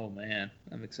mind. Oh, man.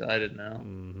 I'm excited now.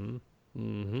 Mm-hmm.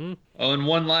 Mm-hmm. Oh, and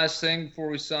one last thing before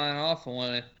we sign off, I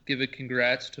want to give a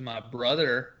congrats to my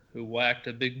brother who whacked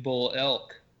a big bull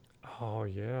elk. Oh,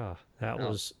 yeah. That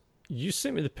was... You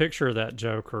sent me the picture of that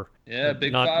joker. Yeah,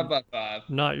 big 5x5.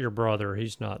 Not your brother.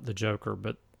 He's not the joker,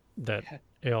 but that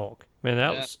elk. Man,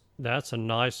 that's a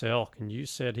nice elk, and you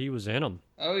said he was in them.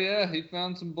 Oh, yeah. He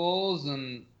found some bulls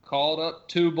and called up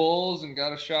 2 bulls and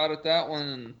got a shot at that one.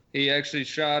 And he actually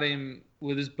shot him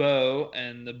with his bow,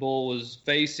 and the bull was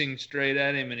facing straight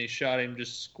at him, and he shot him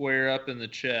just square up in the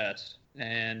chest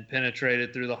and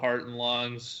penetrated through the heart and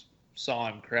lungs. Saw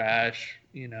him crash.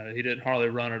 You know, he didn't hardly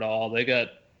run at all.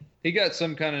 He got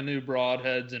some kind of new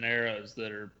broadheads and arrows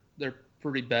they're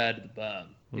pretty bad to the bone.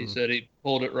 He said he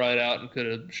pulled it right out and could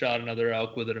have shot another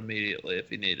elk with it immediately if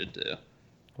he needed to.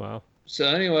 Wow. So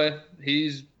anyway,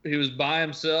 he was by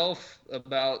himself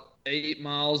about 8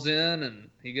 miles in, and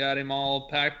he got him all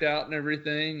packed out and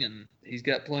everything, and he's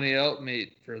got plenty of elk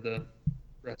meat for the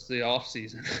rest of the off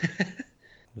season.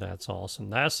 That's awesome.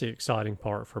 That's the exciting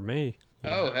part for me.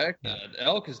 Oh, heck yeah.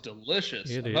 Elk is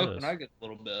delicious. I'm hoping I get a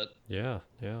little bit. Yeah,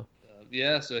 yeah.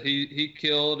 Yeah, so he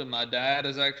killed, and my dad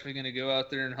is actually going to go out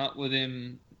there and hunt with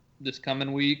him this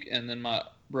coming week, and then my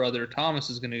brother Thomas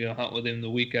is going to go hunt with him the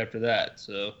week after that.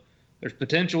 So there's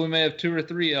potential we may have 2 or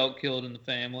 3 elk killed in the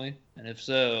family, and if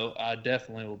so, I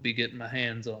definitely will be getting my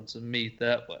hands on some meat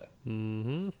that way.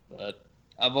 Mm-hmm. But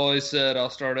I've always said I'll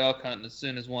start elk hunting as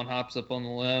soon as one hops up on the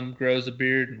limb, grows a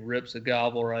beard, and rips a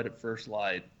gobble right at first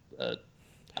light. But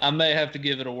I may have to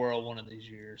give it a whirl one of these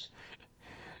years.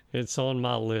 It's on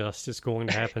my list. It's going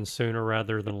to happen sooner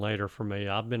rather than later for me.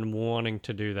 I've been wanting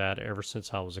to do that ever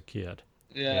since I was a kid.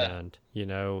 Yeah. And, you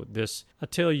know, I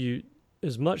tell you,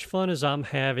 as much fun as I'm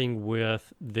having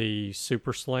with the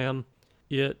Super Slam,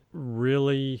 it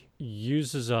really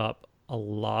uses up a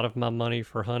lot of my money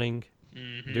for hunting,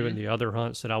 doing the other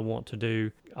hunts that I want to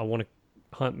do. I want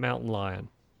to hunt mountain lion.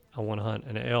 I want to hunt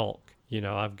an elk. You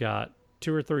know, I've got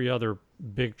 2 or 3 other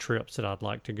big trips that I'd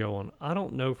like to go on. I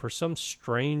don't know, for some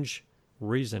strange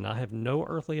reason, I have no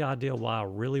earthly idea why I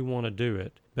really want to do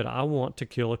it, but I want to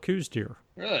kill a Coues deer.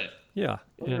 Really? Yeah.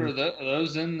 Are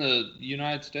those in the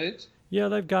United States? Yeah,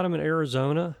 they've got them in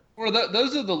Arizona. Or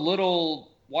those are the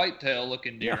little whitetail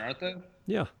looking deer, aren't they?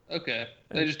 Yeah. Okay.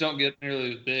 They just don't get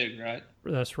nearly as big, right?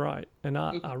 That's right. And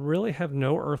I really have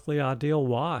no earthly idea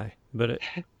why, but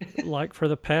like for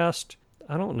the past,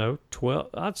 I don't know,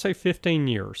 I'd say 15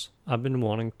 years, I've been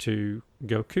wanting to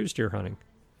go Coues deer hunting.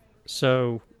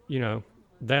 So, you know,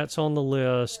 that's on the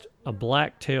list. A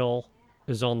blacktail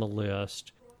is on the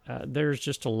list. There's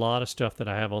just a lot of stuff that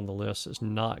I have on the list that's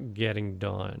not getting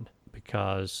done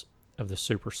because of the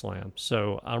Super Slam.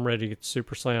 So I'm ready to get the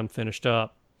Super Slam finished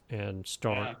up and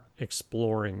start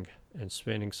exploring and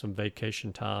spending some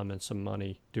vacation time and some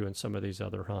money doing some of these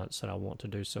other hunts that I want to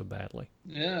do so badly.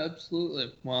 Yeah,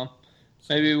 absolutely. Well,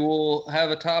 maybe we'll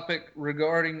have a topic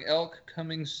regarding elk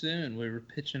coming soon. We were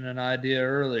pitching an idea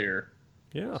earlier.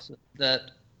 Yeah. So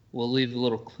that will leave a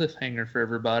little cliffhanger for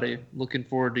everybody. Looking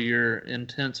forward to your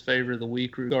intense favor of the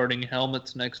week regarding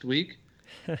helmets next week.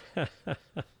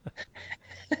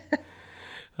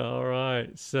 All right.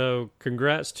 So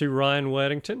congrats to Ryan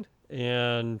Weddington,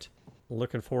 and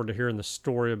looking forward to hearing the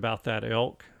story about that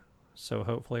elk. So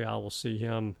hopefully I will see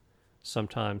him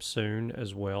sometime soon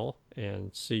as well,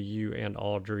 and see you and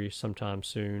Audrey sometime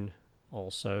soon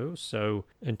also. So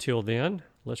until then,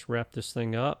 let's wrap this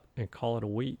thing up and call it a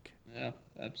week. Yeah,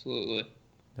 absolutely.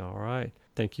 All right.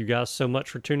 Thank you guys so much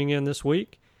for tuning in this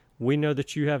week. We know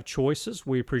that you have choices.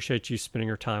 We appreciate you spending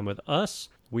your time with us.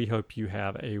 We hope you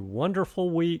have a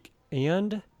wonderful week,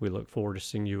 and we look forward to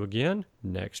seeing you again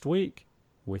next week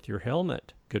with your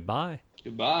helmet. Goodbye.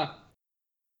 Goodbye.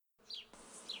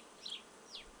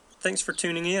 Thanks for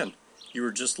tuning in. You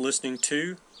were just listening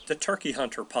to the Turkey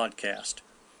Hunter Podcast.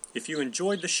 If you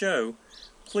enjoyed the show,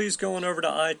 please go on over to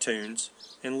iTunes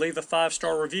and leave a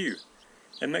 5-star review.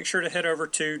 And make sure to head over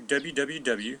to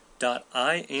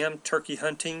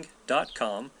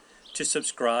www.iamturkeyhunting.com to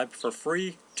subscribe for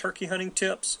free turkey hunting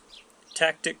tips,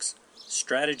 tactics,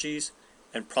 strategies,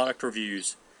 and product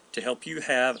reviews to help you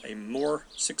have a more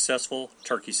successful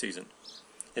turkey season.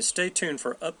 And stay tuned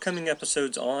for upcoming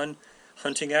episodes on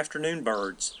hunting afternoon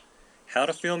birds, how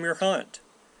to film your hunt,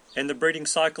 and the breeding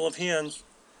cycle of hens,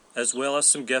 as well as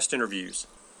some guest interviews.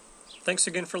 Thanks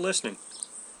again for listening.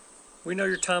 We know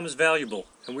your time is valuable,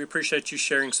 and we appreciate you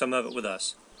sharing some of it with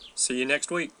us. See you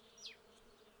next week.